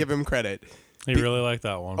 I got to give him credit. He really liked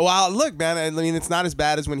that one. Well, look, man. I mean, it's not as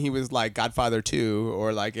bad as when he was like Godfather 2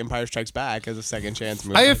 or like Empire Strikes Back as a second chance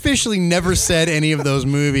movie. I officially never said any of those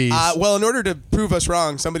movies. well, in order to prove us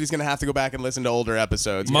wrong, somebody's gonna have to go back and listen to older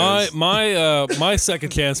episodes. My 'cause- my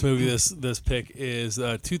second chance movie this pick is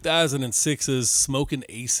 2006's Smokin'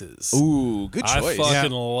 Aces. Ooh, good choice. I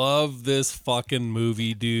fucking love this fucking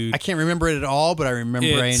movie, dude. I can't remember it at all, but I remember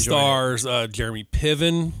I It enjoyed stars Jeremy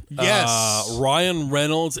Piven, Yes. Ryan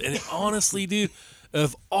Reynolds, and honestly, dude,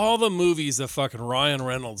 of all the movies that fucking Ryan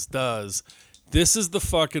Reynolds does, this is the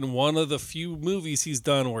fucking one of the few movies he's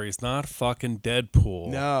done where he's not fucking Deadpool.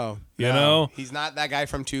 No, You no. know? he's not that guy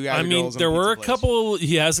from Two Guys. I mean, Girls and there were a Pizza Place. couple.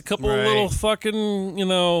 He has a couple of Right. little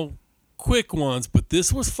fucking, quick ones, but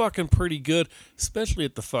this was fucking pretty good, especially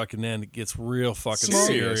at the fucking end. It gets real fucking Serious.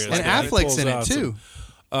 serious. And Yeah, Affleck's pulls in it out too.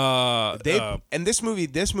 And this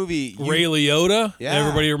movie, Ray Liotta. Yeah.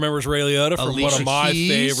 Everybody remembers Ray Liotta from one Alicia of my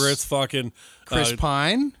Keys. favorites. Fucking Chris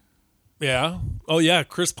Pine. yeah. Oh yeah,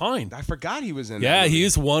 Chris Pine. I forgot he was in. Yeah, that movie.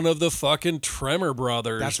 he's one of the fucking Tremor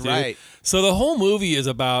brothers. That's dude. right. So the whole movie is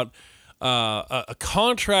about a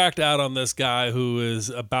contract out on this guy who is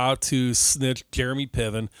about to snitch. Jeremy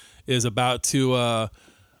Piven is about to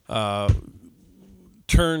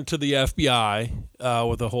turn to the FBI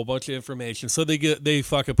with a whole bunch of information. So they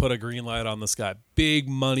fucking put a green light on this guy. Big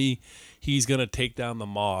money. He's gonna take down the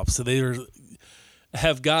mob. So they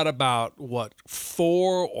have got about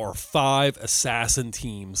 4 or 5 assassin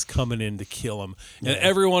teams coming in to kill him, and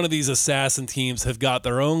every one of these assassin teams have got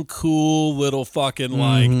their own cool little fucking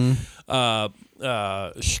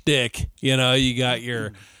shtick. You know, you got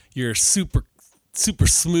your super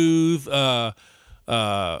smooth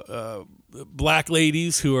black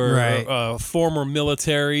ladies who are former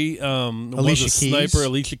military. Alicia Keys. Sniper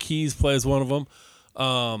Alicia Keys plays one of them,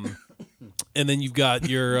 and then you've got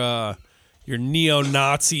your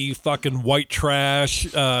neo-Nazi fucking white trash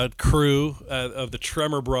crew of the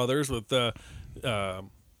Tremor brothers with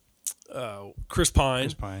Chris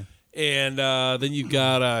Pine. And then you've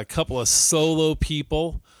got a couple of solo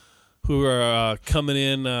people who are coming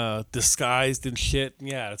in disguised and shit.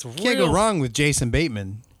 Yeah, it's Can't go wrong with Jason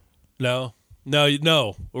Bateman. No.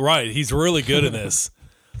 Right, he's really good in this.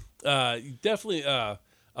 Definitely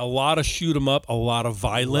a lot of shoot 'em up, a lot of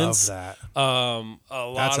violence. Love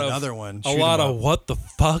that. That's another one. A lot of what the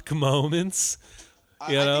fuck moments.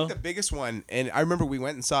 You know? I think the biggest one, and I remember we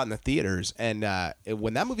went and saw it in the theaters, and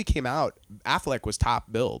when that movie came out, Affleck was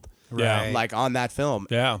top billed, Yeah. like on that film.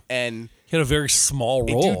 Yeah. And He had a very small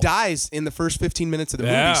a role. dude dies in the first 15 minutes of the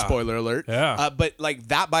Yeah. movie, spoiler alert. Yeah. But like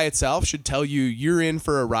that by itself should tell you you're in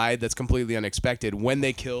for a ride that's completely unexpected when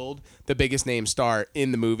they killed the biggest name star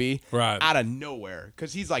in the movie Right. out of nowhere.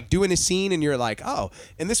 Because he's like doing his scene and you're like, oh,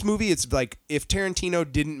 in this movie it's like if Tarantino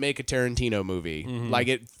didn't make a Tarantino movie. Like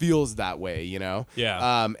it feels that way, you know?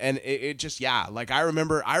 Yeah. And it just, yeah, like I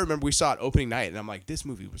remember we saw it opening night and I'm like, this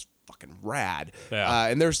movie was fucking rad. Yeah.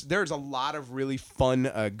 And there's a lot of really fun,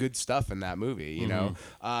 good stuff in that movie, you know?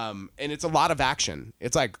 And it's a lot of action.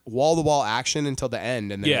 It's like wall-to-wall action until the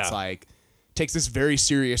end, and then Yeah. it's like takes this very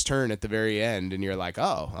serious turn at the very end, and you're like,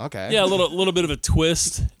 oh, okay. Yeah, a little bit of a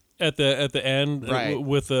twist at the end, Right.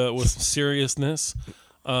 with some seriousness,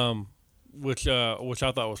 which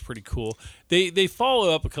I thought was pretty cool. They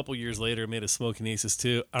follow up a couple years later and made a Smoking Aces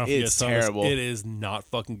too. I don't know if you It's guys saw this. terrible. It is not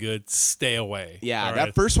fucking good. Stay away. Yeah, All that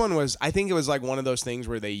right? first one was, I think it was like one of those things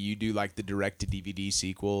where you do like the direct-to-DVD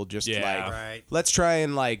sequel, just Yeah. like, Right. let's try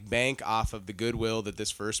and like bank off of the goodwill that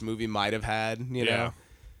this first movie might have had, you Yeah. know?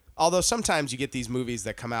 Although sometimes you get these movies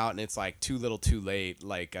that come out and it's like too little too late,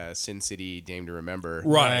 like Sin City, Dame to Remember.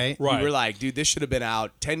 Right. You were like, dude, this should have been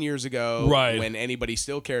out 10 years ago Right. when anybody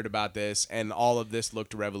still cared about this and all of this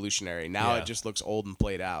looked revolutionary. Now Yeah. it just looks old and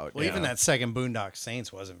played out. Well, even that second Boondock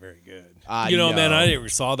Saints wasn't very good. You know, man, I never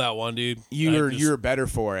saw that one, dude. You're better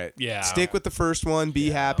for it. Yeah. Stick with the first one.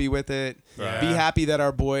 Be happy with it. Right. Be happy that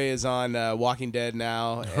our boy is on Walking Dead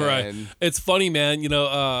now. Right. And It's funny, man. You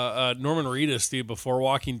know, Norman Reedus, dude, before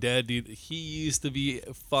Walking Dead, dude, he used to be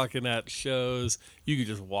fucking at shows. You could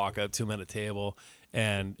just walk up to him at a table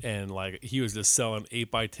and like he was just selling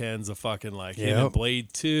 8x10s of fucking like him and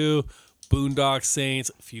Blade 2, Boondock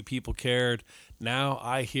Saints. A few people cared. Now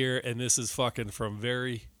I hear, and this is fucking from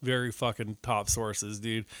very, very fucking top sources,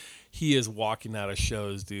 dude. He is walking out of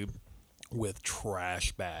shows, dude, with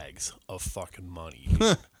trash bags of fucking money.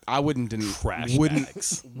 Dude. I wouldn't Trash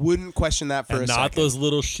bags. wouldn't question that for And a not second. those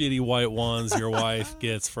little shitty white ones your wife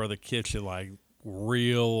gets for the kitchen, like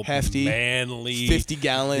real Hefty, manly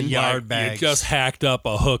 50-gallon yard like, bags. You just hacked up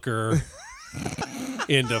a hooker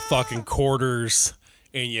into fucking quarters,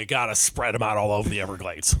 and you gotta spread them out all over the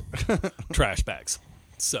Everglades. Trash bags.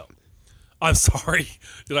 So, I'm sorry.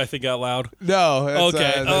 Did I think out loud? No. That's,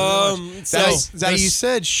 Okay. that's- So that's- Now you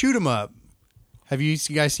said Shoot 'Em Up. Have you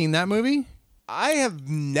guys seen that movie? I have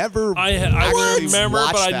never. I actually remember,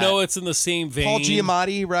 but watched I that. know it's in the same vein. Paul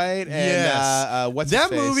Giamatti, right? And, Yes. what's That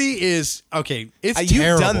his face? movie is okay. It's You've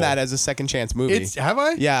terrible. done that as a second chance movie. It's have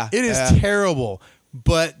I? Yeah, It is yeah. terrible,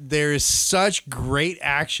 but there is such great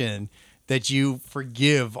action that you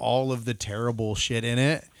forgive all of the terrible shit in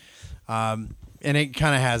it, and it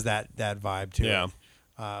kind of has that vibe to Yeah.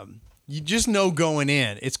 it. You just know going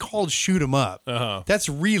in. It's called Shoot 'Em Up. Uh-huh. That's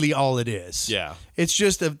really all it is. Yeah. It's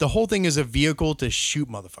just the whole thing is a vehicle to shoot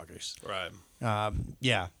motherfuckers. Right.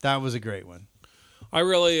 Yeah, that was a great one. I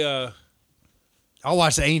really. I'll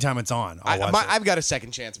watch it anytime it's on. I'll watch it. I've got a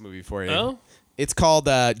second chance movie for you. Oh? It's called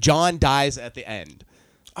John Dies at the End.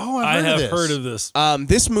 Oh, I I've have this. heard of this.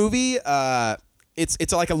 This movie,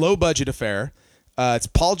 it's like a low budget affair. It's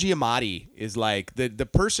Paul Giamatti is like the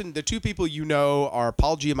two people you know are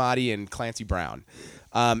Paul Giamatti and Clancy Brown,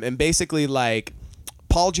 and basically like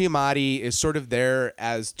Paul Giamatti is sort of there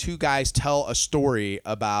as two guys tell a story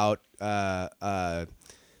about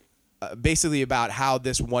basically about how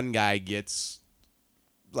this one guy gets,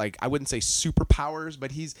 like, I wouldn't say superpowers,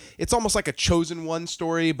 but it's almost like a chosen one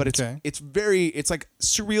story, but it's like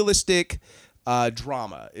surrealistic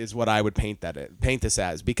drama is what I would paint this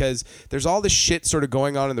as, because there's all this shit sort of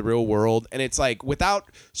going on in the real world, and it's like, without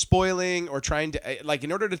spoiling or trying to, like,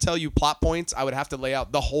 in order to tell you plot points, I would have to lay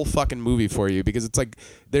out the whole fucking movie for you, because it's like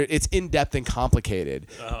it's in depth and complicated.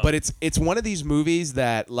 But it's one of these movies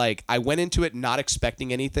that, like, I went into it not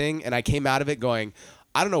expecting anything, and I came out of it going,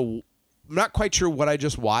 I don't know, I'm not quite sure what I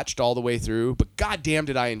just watched all the way through, but goddamn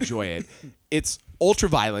did I enjoy it. It's ultra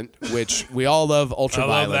violent, which we all love ultra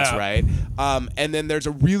violence, right? And then there's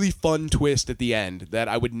a really fun twist at the end that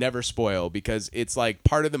I would never spoil, because it's like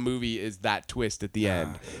part of the movie is that twist at the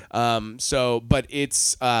end. But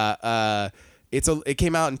it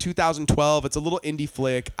came out in 2012. It's a little indie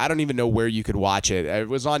flick. I don't even know where you could watch it. It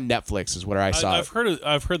was on Netflix is where I saw it.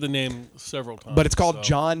 I've heard the name several times. But it's called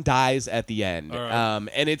John Dies at the End. Right.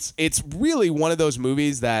 And it's really one of those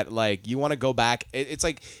movies that, like, you want to go back. It's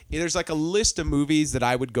like there's like a list of movies that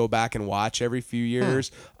I would go back and watch every few years.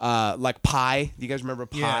 Like Pi. Do you guys remember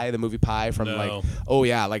Pi, the movie Pi from like a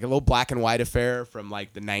little black and white affair from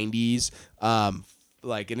like the 90s.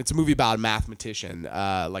 And it's a movie about a mathematician.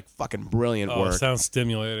 Like, fucking brilliant work. Sounds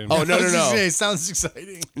stimulating. Oh, no. It sounds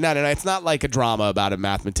exciting. No. It's not like a drama about a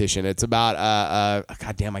mathematician. It's about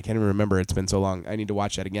God damn, I can't even remember. It's been so long. I need to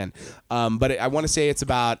watch that again. But I want to say it's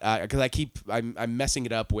about, because I'm messing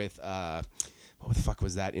it up with what the fuck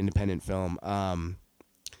was that independent film?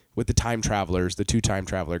 With the time travelers, the two time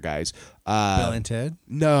traveler guys. Bill and Ted?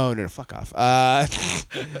 No, fuck off.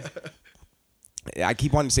 I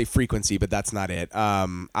keep wanting to say Frequency, but that's not it.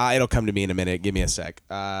 It'll come to me in a minute. Give me a sec.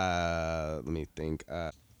 Let me think.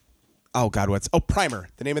 Primer.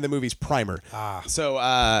 The name of the movie's Primer.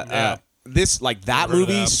 So this, like, that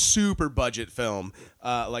movie, super budget film,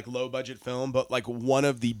 like low budget film, but like one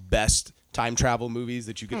of the best time travel movies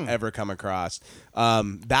that you could ever come across.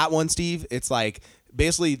 That one, Steve, it's like,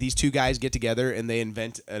 basically these two guys get together and they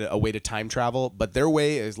invent a way to time travel, but their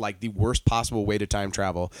way is like the worst possible way to time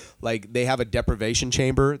travel. Like, they have a deprivation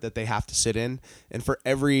chamber that they have to sit in, and for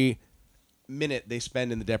every minute they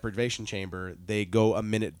spend in the deprivation chamber, they go a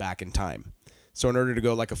minute back in time. So in order to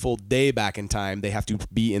go like a full day back in time, they have to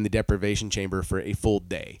be in the deprivation chamber for a full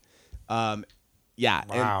day. Wow.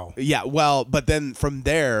 But then from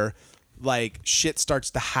there, like, shit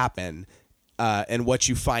starts to happen. And what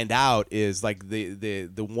you find out is, like, the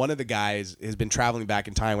one of the guys has been traveling back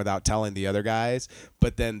in time without telling the other guys,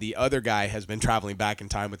 but then the other guy has been traveling back in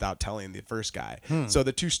time without telling the first guy. So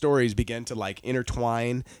the two stories begin to, like,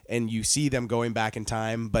 intertwine, and you see them going back in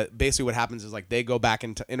time. But basically what happens is, like, they go back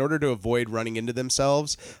in order to avoid running into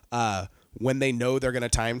themselves. When they know they're going to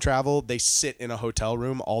time travel, they sit in a hotel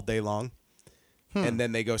room all day long. And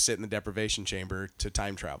then they go sit in the deprivation chamber to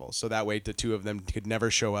time travel. So that way the two of them could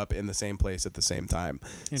never show up in the same place at the same time.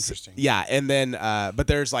 Interesting. And then, but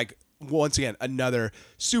there's, like, once again, another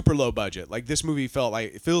super low budget. Like, this movie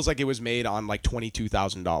feels like it was made on like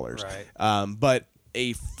 $22,000. Right. But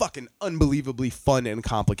a fucking unbelievably fun and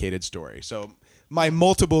complicated story. So my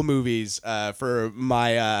multiple movies for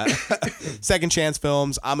my second chance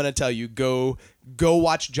films, I'm going to tell you, go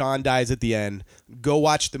watch John Dies at the End. Go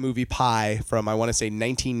watch the movie Pi from, I want to say,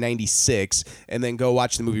 1996, and then go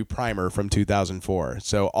watch the movie Primer from 2004.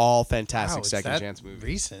 So all fantastic second chance movies.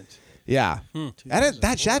 Recent. Yeah.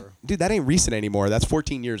 That ain't recent anymore. That's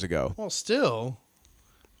 14 years ago. Well, still,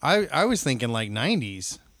 I was thinking like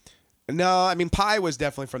 90s. No, I mean, Pi was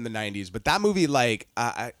definitely from the 90s, but that movie, like,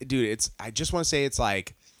 I just want to say it's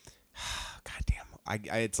like, goddamn,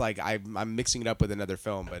 it's like I'm mixing it up with another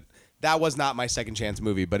film, but that was not my second chance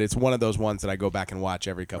movie, but it's one of those ones that I go back and watch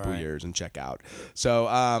every couple of years and check out. So,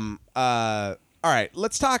 all right,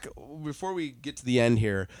 let's talk before we get to the end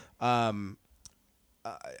here. I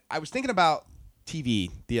was thinking about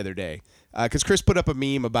TV the other day because Chris put up a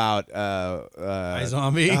meme about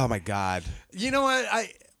iZombie. Oh my god! You know what?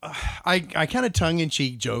 I kind of tongue in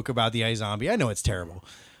cheek joke about the iZombie. I know it's terrible.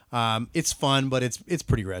 It's fun, but it's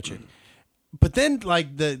pretty wretched. But then,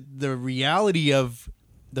 like, the reality of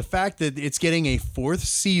the fact that it's getting a fourth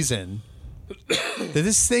season, that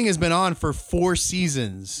this thing has been on for 4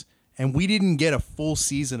 seasons, and we didn't get a full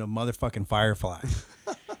season of motherfucking Firefly.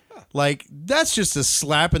 Like, that's just a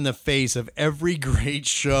slap in the face of every great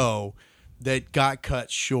show that got cut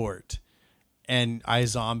short. And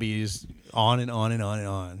iZombie is on and on and on and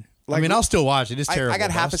on. Like, I mean, I'll still watch it. It's terrible. I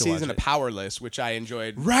got half a season of Powerless, which I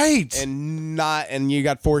enjoyed. Right. And you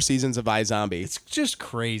got 4 seasons of iZombie. It's just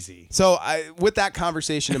crazy. So with that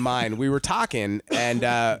conversation in mind, we were talking,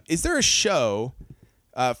 and is there a show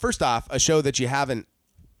first off, a show that you haven't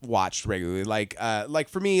watched regularly, like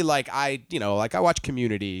for me, like I watch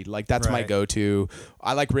Community, like that's my Right. go-to.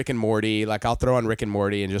 I like Rick and Morty, like I'll throw on Rick and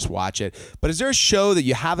Morty and just watch it. But is there a show that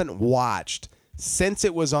you haven't watched since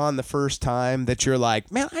it was on the first time that you're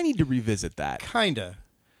like, man, I need to revisit that? Kinda.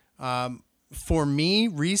 For me,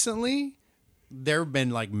 recently, there have been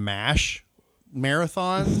like MASH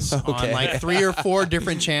marathons Okay. on like 3 or 4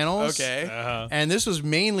 different channels. Okay. And this was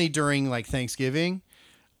mainly during like Thanksgiving.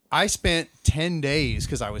 I spent 10 days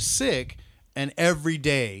because I was sick, and every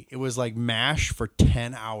day it was like MASH for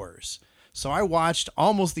 10 hours. So I watched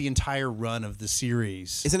almost the entire run of the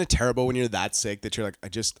series. Isn't it terrible when you're that sick that you're like,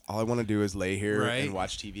 all I want to do is lay here Right. and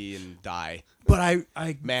watch TV and die? But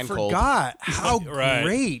I Man cold. forgot how Right.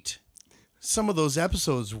 great some of those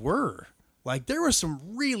episodes were. Like, there were some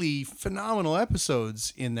really phenomenal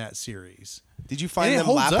episodes in that series. Did you find And it them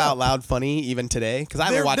holds laugh up. out loud funny even today? Because I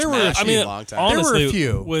haven't There- watched there were- MASH I in mean, a long time. honestly,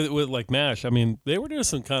 There were a few. with like MASH. I mean, they were doing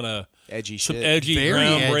some kind of Edgy some shit. edgy, Very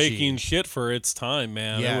groundbreaking edgy. shit for its time,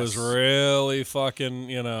 man. Yes. It was really fucking,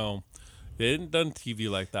 they hadn't done TV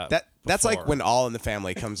like that. That's like before. when All in the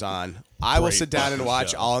Family comes on. I will Great sit down and fucking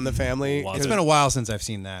watch show. All in the Family. Love It's it. been a while since I've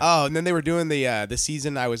seen that. Oh, and then they were doing the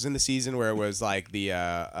season. I was in the season where it was like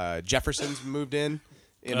the Jeffersons moved in.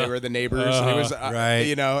 And they were the neighbors. And it was,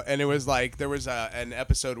 Right. and it was like there was an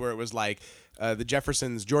episode where it was like the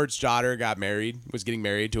Jeffersons. George's daughter was getting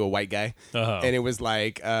married to a white guy, and it was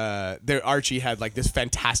like Archie had like this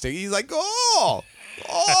fantastic. He's like, oh,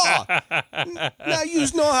 now you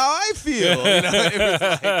know how I feel.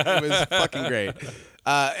 It was fucking great.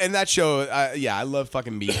 And that show, I love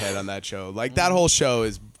fucking Meathead on that show. Like that whole show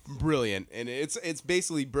is brilliant, and it's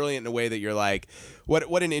basically brilliant in a way that you're like,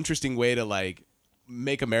 what an interesting way to like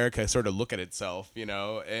make America sort of look at itself,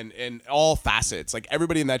 and all facets. Like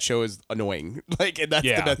everybody in that show is annoying. Like, and that's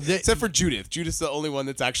Yeah. the best. Except for Judith. Judith's the only one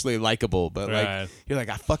that's actually likable. But Right. like, you're like,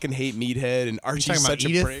 I fucking hate Meathead, and Archie's talking about such a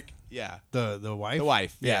Edith? prick. Yeah, The wife? the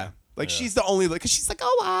wife. Yeah. Like Yeah. she's the only, like, cause she's like,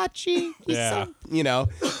 oh Archie, he's Yeah. so,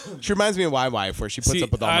 she reminds me of my wife, where she puts See,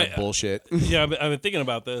 up with all my I- bullshit. Yeah, I've been thinking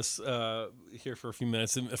about this here for a few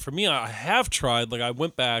minutes, and for me, I have tried. Like, I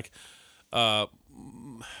went back,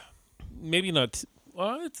 maybe not.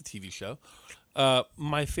 Well, it's a TV show.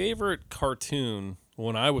 My favorite cartoon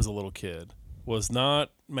when I was a little kid was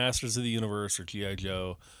not Masters of the Universe or G.I.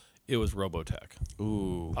 Joe. It was Robotech.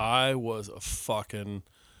 Ooh, I was a fucking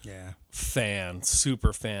Yeah.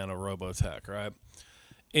 super fan of Robotech, right?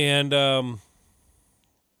 And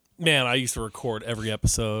man, I used to record every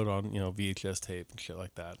episode on VHS tape and shit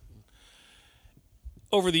like that.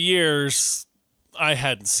 Over the years, I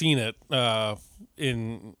hadn't seen it.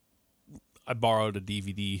 I borrowed a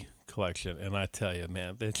DVD collection, and I tell you,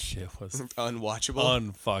 man, this shit was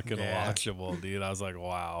unwatchable. unfucking Yeah. watchable, dude. I was like,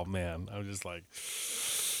 wow, man. I'm just like,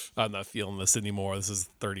 I'm not feeling this anymore. This is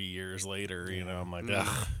 30 years later, I'm like,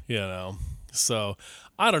 ugh, So,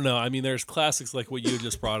 I don't know. I mean, there's classics like what you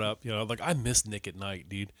just brought up, like I miss Nick at Night,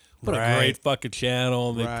 dude. What a Right. great fucking channel.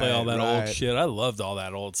 And they play all that old Right. shit. I loved all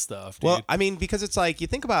that old stuff, dude. Well, I mean, because it's like you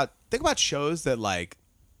think about shows that like,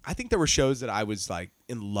 I think there were shows that I was like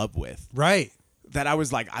in love with. Right. That I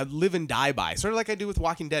was like, I live and die by, sort of like I do with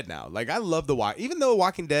Walking Dead now. Like I love even though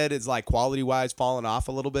Walking Dead is like quality wise falling off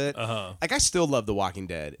a little bit. Like I still love The Walking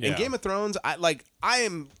Dead. And Yeah. Game of Thrones,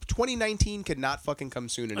 2019 could not fucking come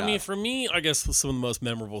soon enough. I mean, for me, I guess some of the most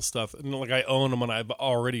memorable stuff, and like I own them and I've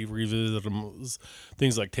already revisited them, was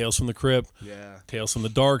things like Tales from the Crypt, Yeah. Tales from the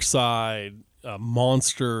Dark Side,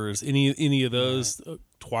 Monsters, any of those,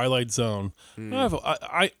 Twilight Zone.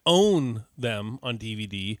 I own them on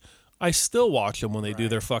DVD. I still watch them when they do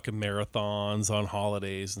their fucking marathons on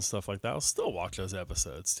holidays and stuff like that. I'll still watch those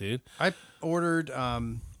episodes, dude. I ordered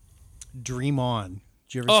Dream On.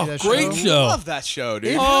 Did you ever see that great show? show. Love that show,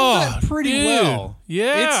 dude. It Oh, held up pretty dude. well.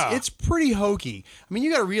 Yeah. It's pretty hokey. I mean,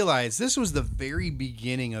 you got to realize this was the very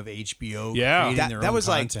beginning of HBO. Yeah. creating their that own was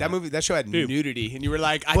like content. that show had Dude. nudity, and you were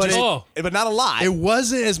like, But but not a lot. It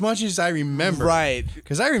wasn't as much as I remember. Right.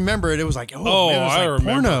 Because I remember it was like, man, it was I like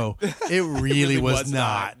remember. porno. It really was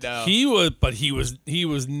not. No. He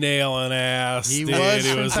was nailing ass. He dude. was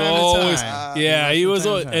He from was time to always time. yeah. He was from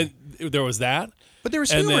always, time to and there was that. But there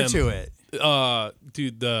was And humor then- to it.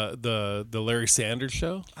 Dude, the Larry Sanders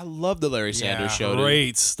Show. I love the Larry Sanders Yeah. show. Dude.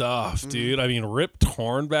 Great stuff, dude. I mean, Rip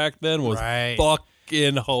Torn back then was Right.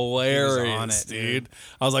 fucking hilarious, on it, dude. dude.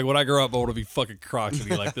 I was like, when I grow up, I want to be fucking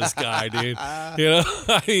crotchety like this guy, dude.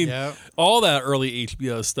 I mean, Yep. all that early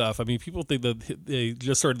HBO stuff. I mean, people think that they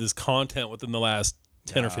just started this content within the last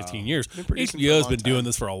 10 or 15 years. producing for a HBO's long been doing time.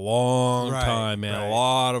 this for a long Right, time, man. right. A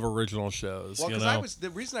lot of original shows. Well, you because know?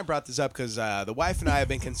 the reason I brought this up because the wife and I have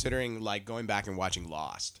been considering like going back and watching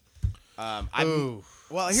Lost. Ooh.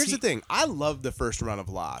 Well, here's the thing. I love the first run of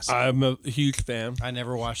Lost. I'm a huge fan. I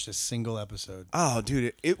never watched a single episode. Oh,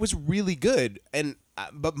 dude, it was really good. And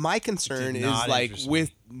but my concern Did is not like interest me.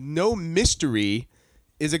 with no mystery,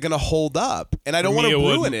 is it going to hold up? And I don't For want me, to it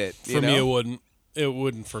ruin wouldn't. it. For me, it wouldn't. It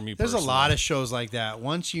wouldn't for me. There's a personally. lot of shows like that.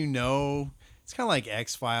 Once you know, it's kind of like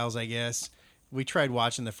X-Files, I guess. We tried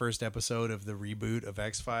watching the first episode of the reboot of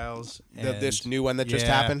X-Files. This new one that just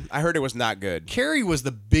Yeah. happened. I heard it was not good. Carrie was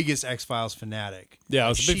the biggest X-Files fanatic. Yeah, I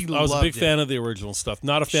was a She big, I was a loved big it. fan of the original stuff.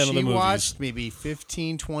 Not a fan of the She movies. watched maybe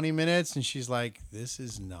 15, 20 minutes, and she's like, this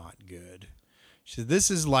is not good. She said, this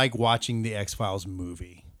is like watching the X-Files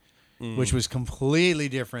movie, which was completely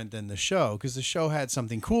different than the show, because the show had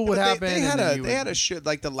something cool would happen. They and had then a you they had would- a shit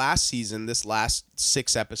like the last season, this last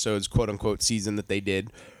 6 episodes, quote unquote season that they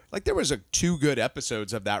did. Like there was 2 good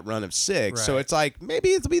episodes of that run of 6. So Right. it's like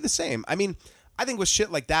maybe it'll be the same. I mean, I think with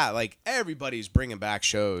shit like that, like everybody's bringing back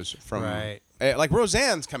shows from Right. like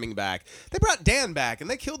Roseanne's coming back. They brought Dan back and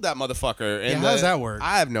they killed that motherfucker. And Yeah, how does that work?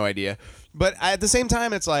 I have no idea. But at the same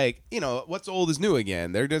time, it's like, you know, what's old is new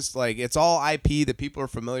again. They're just like, it's all IP that people are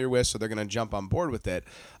familiar with, so they're going to jump on board with it.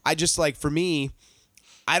 I just like, for me,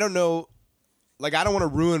 I don't know. Like, I don't want to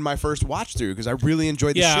ruin my first watch through because I really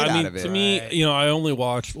enjoyed the Yeah, shit I mean, out of it. to me, Right. you know, I only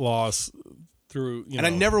watched Lost through, you and know, I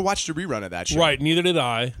never watched a rerun of that shit. right. Neither did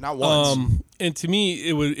I. Not once. And to me,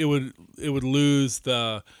 it would lose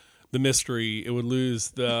the mystery. It would lose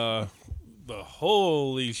the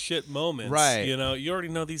holy shit moments. Right. You know, you already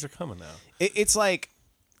know these are coming now. It's like,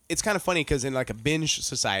 it's kind of funny because in like a binge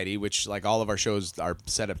society, which like all of our shows are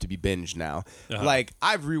set up to be binged now, like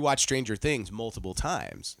I've rewatched Stranger Things multiple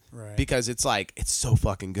times Right. because it's like it's so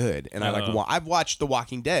fucking good, and I like I've watched The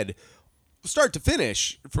Walking Dead start to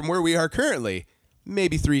finish from where we are currently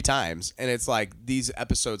maybe 3 times, and it's like these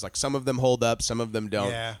episodes, like some of them hold up, some of them don't.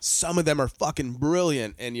 Yeah. Some of them are fucking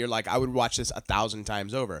brilliant, and you're like, I would watch this 1,000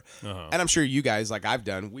 times over. And I'm sure you guys, like I've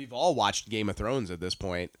done, we've all watched Game of Thrones at this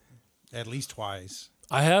point. at least twice.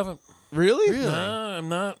 I haven't. Really? No, I'm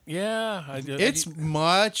not. Yeah, It's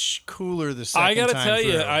much cooler the second I gotta time tell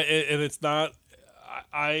you, through. and it's not.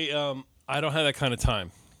 I don't have that kind of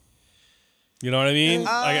time. You know what I mean?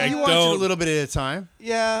 I you watch it don't. a little bit at a time.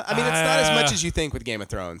 Yeah, I mean, it's not as much as you think with Game of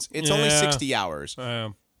Thrones. It's only Yeah. 60 hours.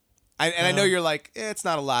 I know you're like, it's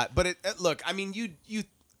not a lot, but look, I mean,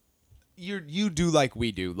 you do like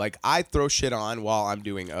we do. Like I throw shit on while I'm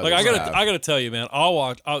doing other Like I stuff. gotta tell you, man. I'll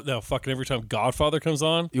watch. No, fucking every time Godfather comes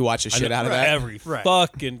on, You watch the shit out of that. every Right.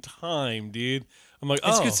 fucking time, dude. I'm like,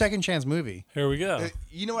 It's oh, a good second chance movie. here we go.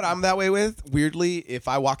 You know what I'm that way with? Weirdly, if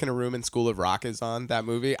I walk in a room and School of Rock is on that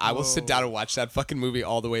movie, I will sit down and watch that fucking movie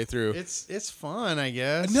all the way through. It's fun, I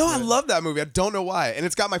guess. No, I but- love that movie. I don't know why. And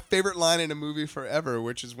it's got my favorite line in a movie forever,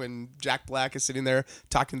 which is when Jack Black is sitting there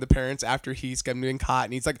talking to the parents after he's getting caught.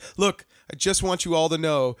 And he's like, look, I just want you all to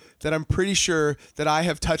know that I'm pretty sure that I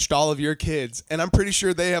have touched all of your kids. And I'm pretty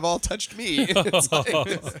sure they have all touched me. And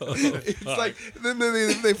it's like then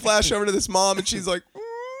they flash over to this mom and she's like,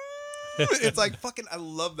 it's like fucking, I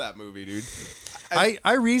love that movie, dude.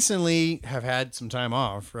 I recently have had some time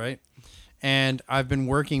off, right? And I've been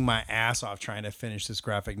working my ass off trying to finish this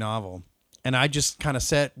graphic novel. And I just kind of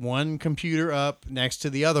set one computer up next to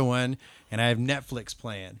the other one, and I have Netflix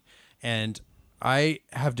playing. And I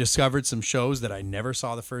have discovered some shows that I never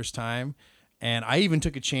saw the first time. And I even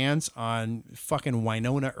took a chance on fucking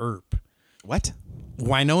Winona Earp. What?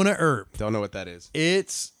 Winona Earp. Don't know what that is.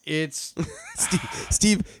 It's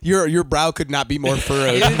Steve, your brow could not be more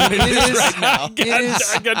furrowed. it is right now. It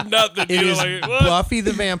is I got nothing. It Dude. is Like, what? Buffy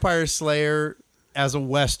the Vampire Slayer as a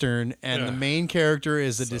Western, and the main character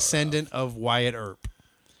is a descendant of Wyatt Earp.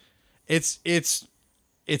 It's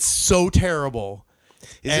so terrible.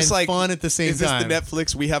 Is and this like fun at the same Is this time. the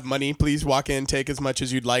Netflix "we have money, please walk in, take as much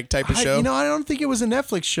as you'd like" type of show? I don't think it was a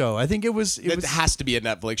Netflix show. I think it was. It has to be a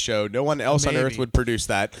Netflix show. No one else on earth Maybe. would produce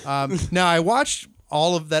that. Now I watched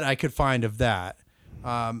all of that I could find of that,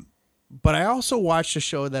 but I also watched a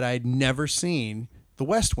show that I'd never seen, The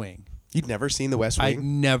West Wing. You'd never seen The West I'd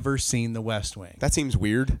Wing? never seen The West Wing. That seems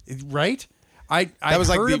weird. Right? I That was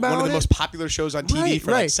like heard one of about the it. most popular shows on TV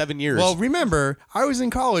for like 7 years. Well, remember, I was in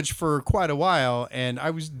college for quite a while, and I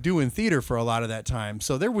was doing theater for a lot of that time.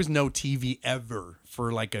 So there was no TV ever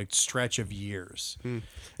for like a stretch of years. and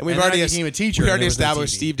and then I became a teacher, We and already there was no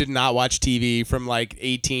established TV. Steve did not watch TV from like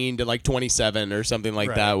 18 to like 27 or something like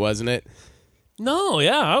Right. that, wasn't it? No,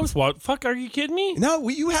 yeah, I was. What? Fuck, are you kidding me? No,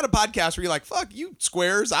 you had a podcast where you're like, "Fuck you,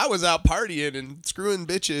 squares." I was out partying and screwing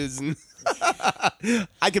bitches, and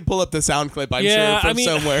I could pull up the sound clip. I'm Yeah, sure from I mean-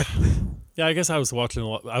 somewhere. Yeah, I guess I was watching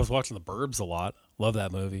The Burbs a lot. Love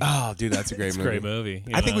that movie. Oh, dude, that's a great It's a movie. great movie.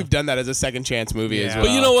 you I think know? we've done that as a second chance movie as Yeah. well.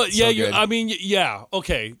 But you know what? So Yeah, good. I mean, yeah.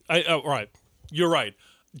 Okay, right. You're right.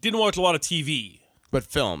 Didn't watch a lot of TV. But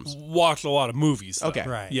films. Watched a lot of movies. Though. Okay.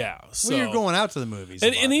 Right. Yeah. So Well, you're going out to the movies.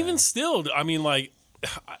 and even still, I mean, like,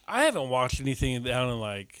 I haven't watched anything down in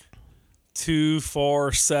like 2,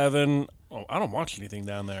 4, 7. Oh, I don't watch anything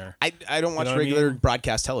down there. I don't watch know what I regular mean?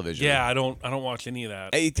 broadcast television. Yeah, I don't watch any of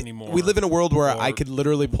that anymore. We live in a world where Or I could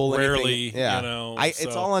literally pull rarely, anything. Yeah. you know, It's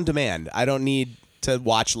so- all on demand. I don't need to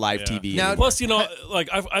watch live Yeah. TV. Now- anymore. Plus, you know, like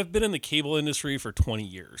I've been in the cable industry for 20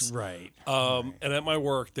 years. right. And at my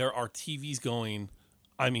work, there are TVs going,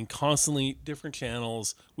 I mean, constantly different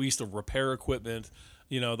channels. We used to repair equipment.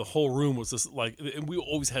 You know, the whole room was just like, and we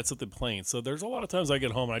always had something playing. So there's a lot of times I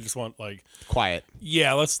get home and I just want like, Quiet.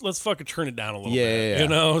 yeah, let's fucking turn it down a little Yeah, bit. yeah, yeah. You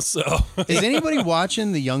know, so Is anybody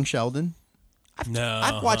watching The Young Sheldon? no,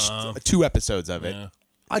 I've watched 2 episodes of it.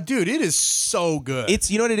 Yeah. Dude, it is so good.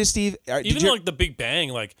 It's, you know what it is, Steve? Did even you- like The Big Bang,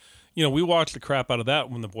 like. You know, we watched the crap out of that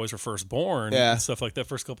when the boys were first born Yeah. and stuff like that.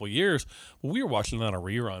 First couple of years, well, we were watching that on a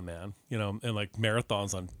rerun, man. You know, and like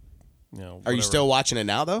marathons on. You know, Are you whatever. still watching it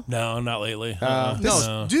now, though? No, not lately.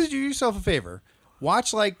 no, do yourself a favor.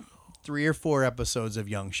 Watch like 3 or 4 episodes of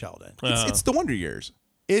Young Sheldon. It's the Wonder Years.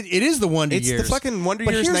 It is the Wonder It's Years. the fucking Wonder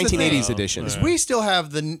But Years here's the 1980s thing. edition. Is we still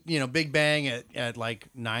have the Big Bang at like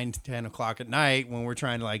 9, 10 o'clock at night when we're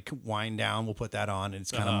trying to like wind down. We'll put that on, and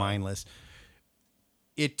it's kind of mindless.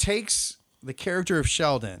 It takes the character of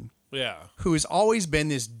Sheldon, Yeah, who has always been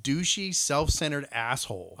this douchey, self-centered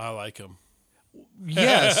asshole. I like him.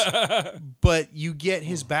 Yes, but you get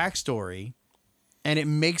his backstory, and it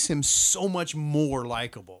makes him so much more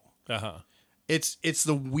likable. It's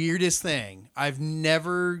the weirdest thing. I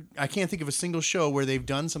can't think of a single show where they've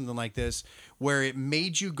done something like this, where it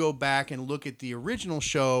made you go back and look at the original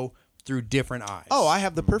show through different eyes. Oh, I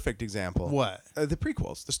have the perfect example. What? The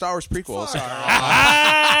prequels. The Star Wars prequels.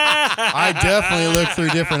 I definitely look through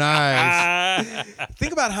different eyes.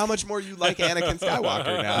 Think about how much more you like Anakin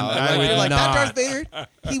Skywalker now. I would You're like, not. that Darth Vader,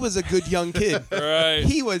 he was a good young kid. Right.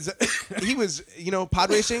 He was, pod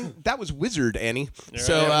racing, that was Wizard, Annie.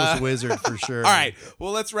 So, That was Wizard for sure. all right.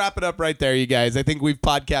 Well, let's wrap it up right there, you guys. I think we've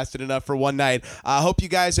podcasted enough for one night. I hope you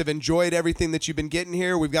guys have enjoyed everything that you've been getting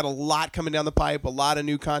here. We've got a lot coming down the pipe, a lot of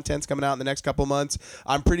new contents coming out in the next couple months.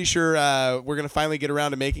 I'm pretty sure we're going to finally get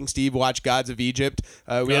around to making Steve watch Gods of Egypt.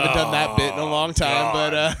 We haven't done that bit in a long time,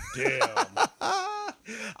 but Damn.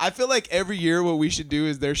 I feel like every year what we should do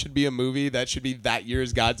is there should be a movie that should be that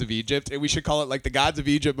year's Gods of Egypt, and we should call it like the Gods of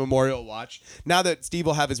Egypt Memorial Watch. Now that Steve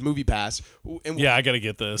will have his movie pass, and Yeah, I got to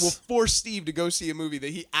get this. we'll force Steve to go see a movie that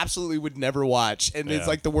he absolutely would never watch, and it's Yeah.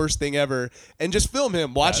 like the worst thing ever, and just film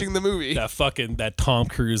him watching the movie. that Tom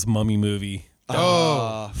Cruise mummy movie.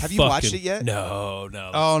 Have you watched it yet? No.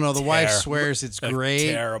 Oh no, the wife swears it's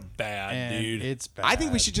great. Terrible bad, And dude. it's bad. I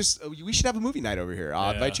think we should have a movie night over here.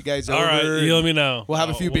 I'll invite you guys All over. right, you let me know. We'll have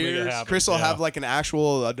a few We'll make it beers. happen, Chris will yeah. have like an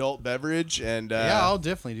actual adult beverage, and yeah, I'll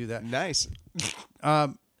definitely do that. nice.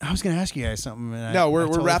 I was going to ask you guys something. And No, I we're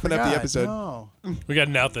totally wrapping up the forgot. episode. No, We got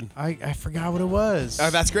nothing. I forgot what it was.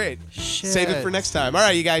 That's great. Shit. Save it for next time. All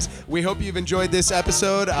right, you guys. We hope you've enjoyed this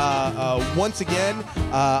episode. Once again,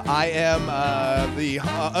 I am the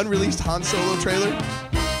unreleased Han Solo trailer.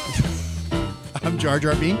 I'm Jar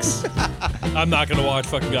Jar Binks. I'm not gonna watch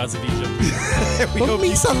fucking Gods of Egypt. we, hope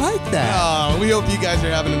you, I like that? we hope you guys are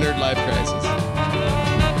having a nerd life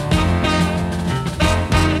crisis.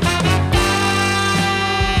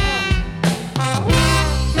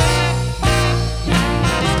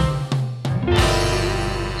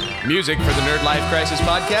 Music for the Nerd Life Crisis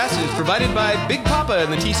podcast is provided by Big Papa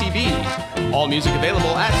and the TCB. All music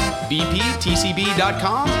available at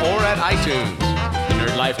bptcb.com or at iTunes. The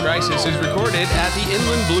Nerd Life Crisis is recorded at the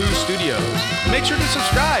Inland Blue Studios. Make sure to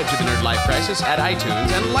subscribe to the Nerd Life Crisis at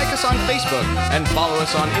iTunes and like us on Facebook and follow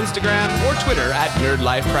us on Instagram or Twitter at Nerd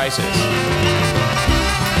Life Crisis.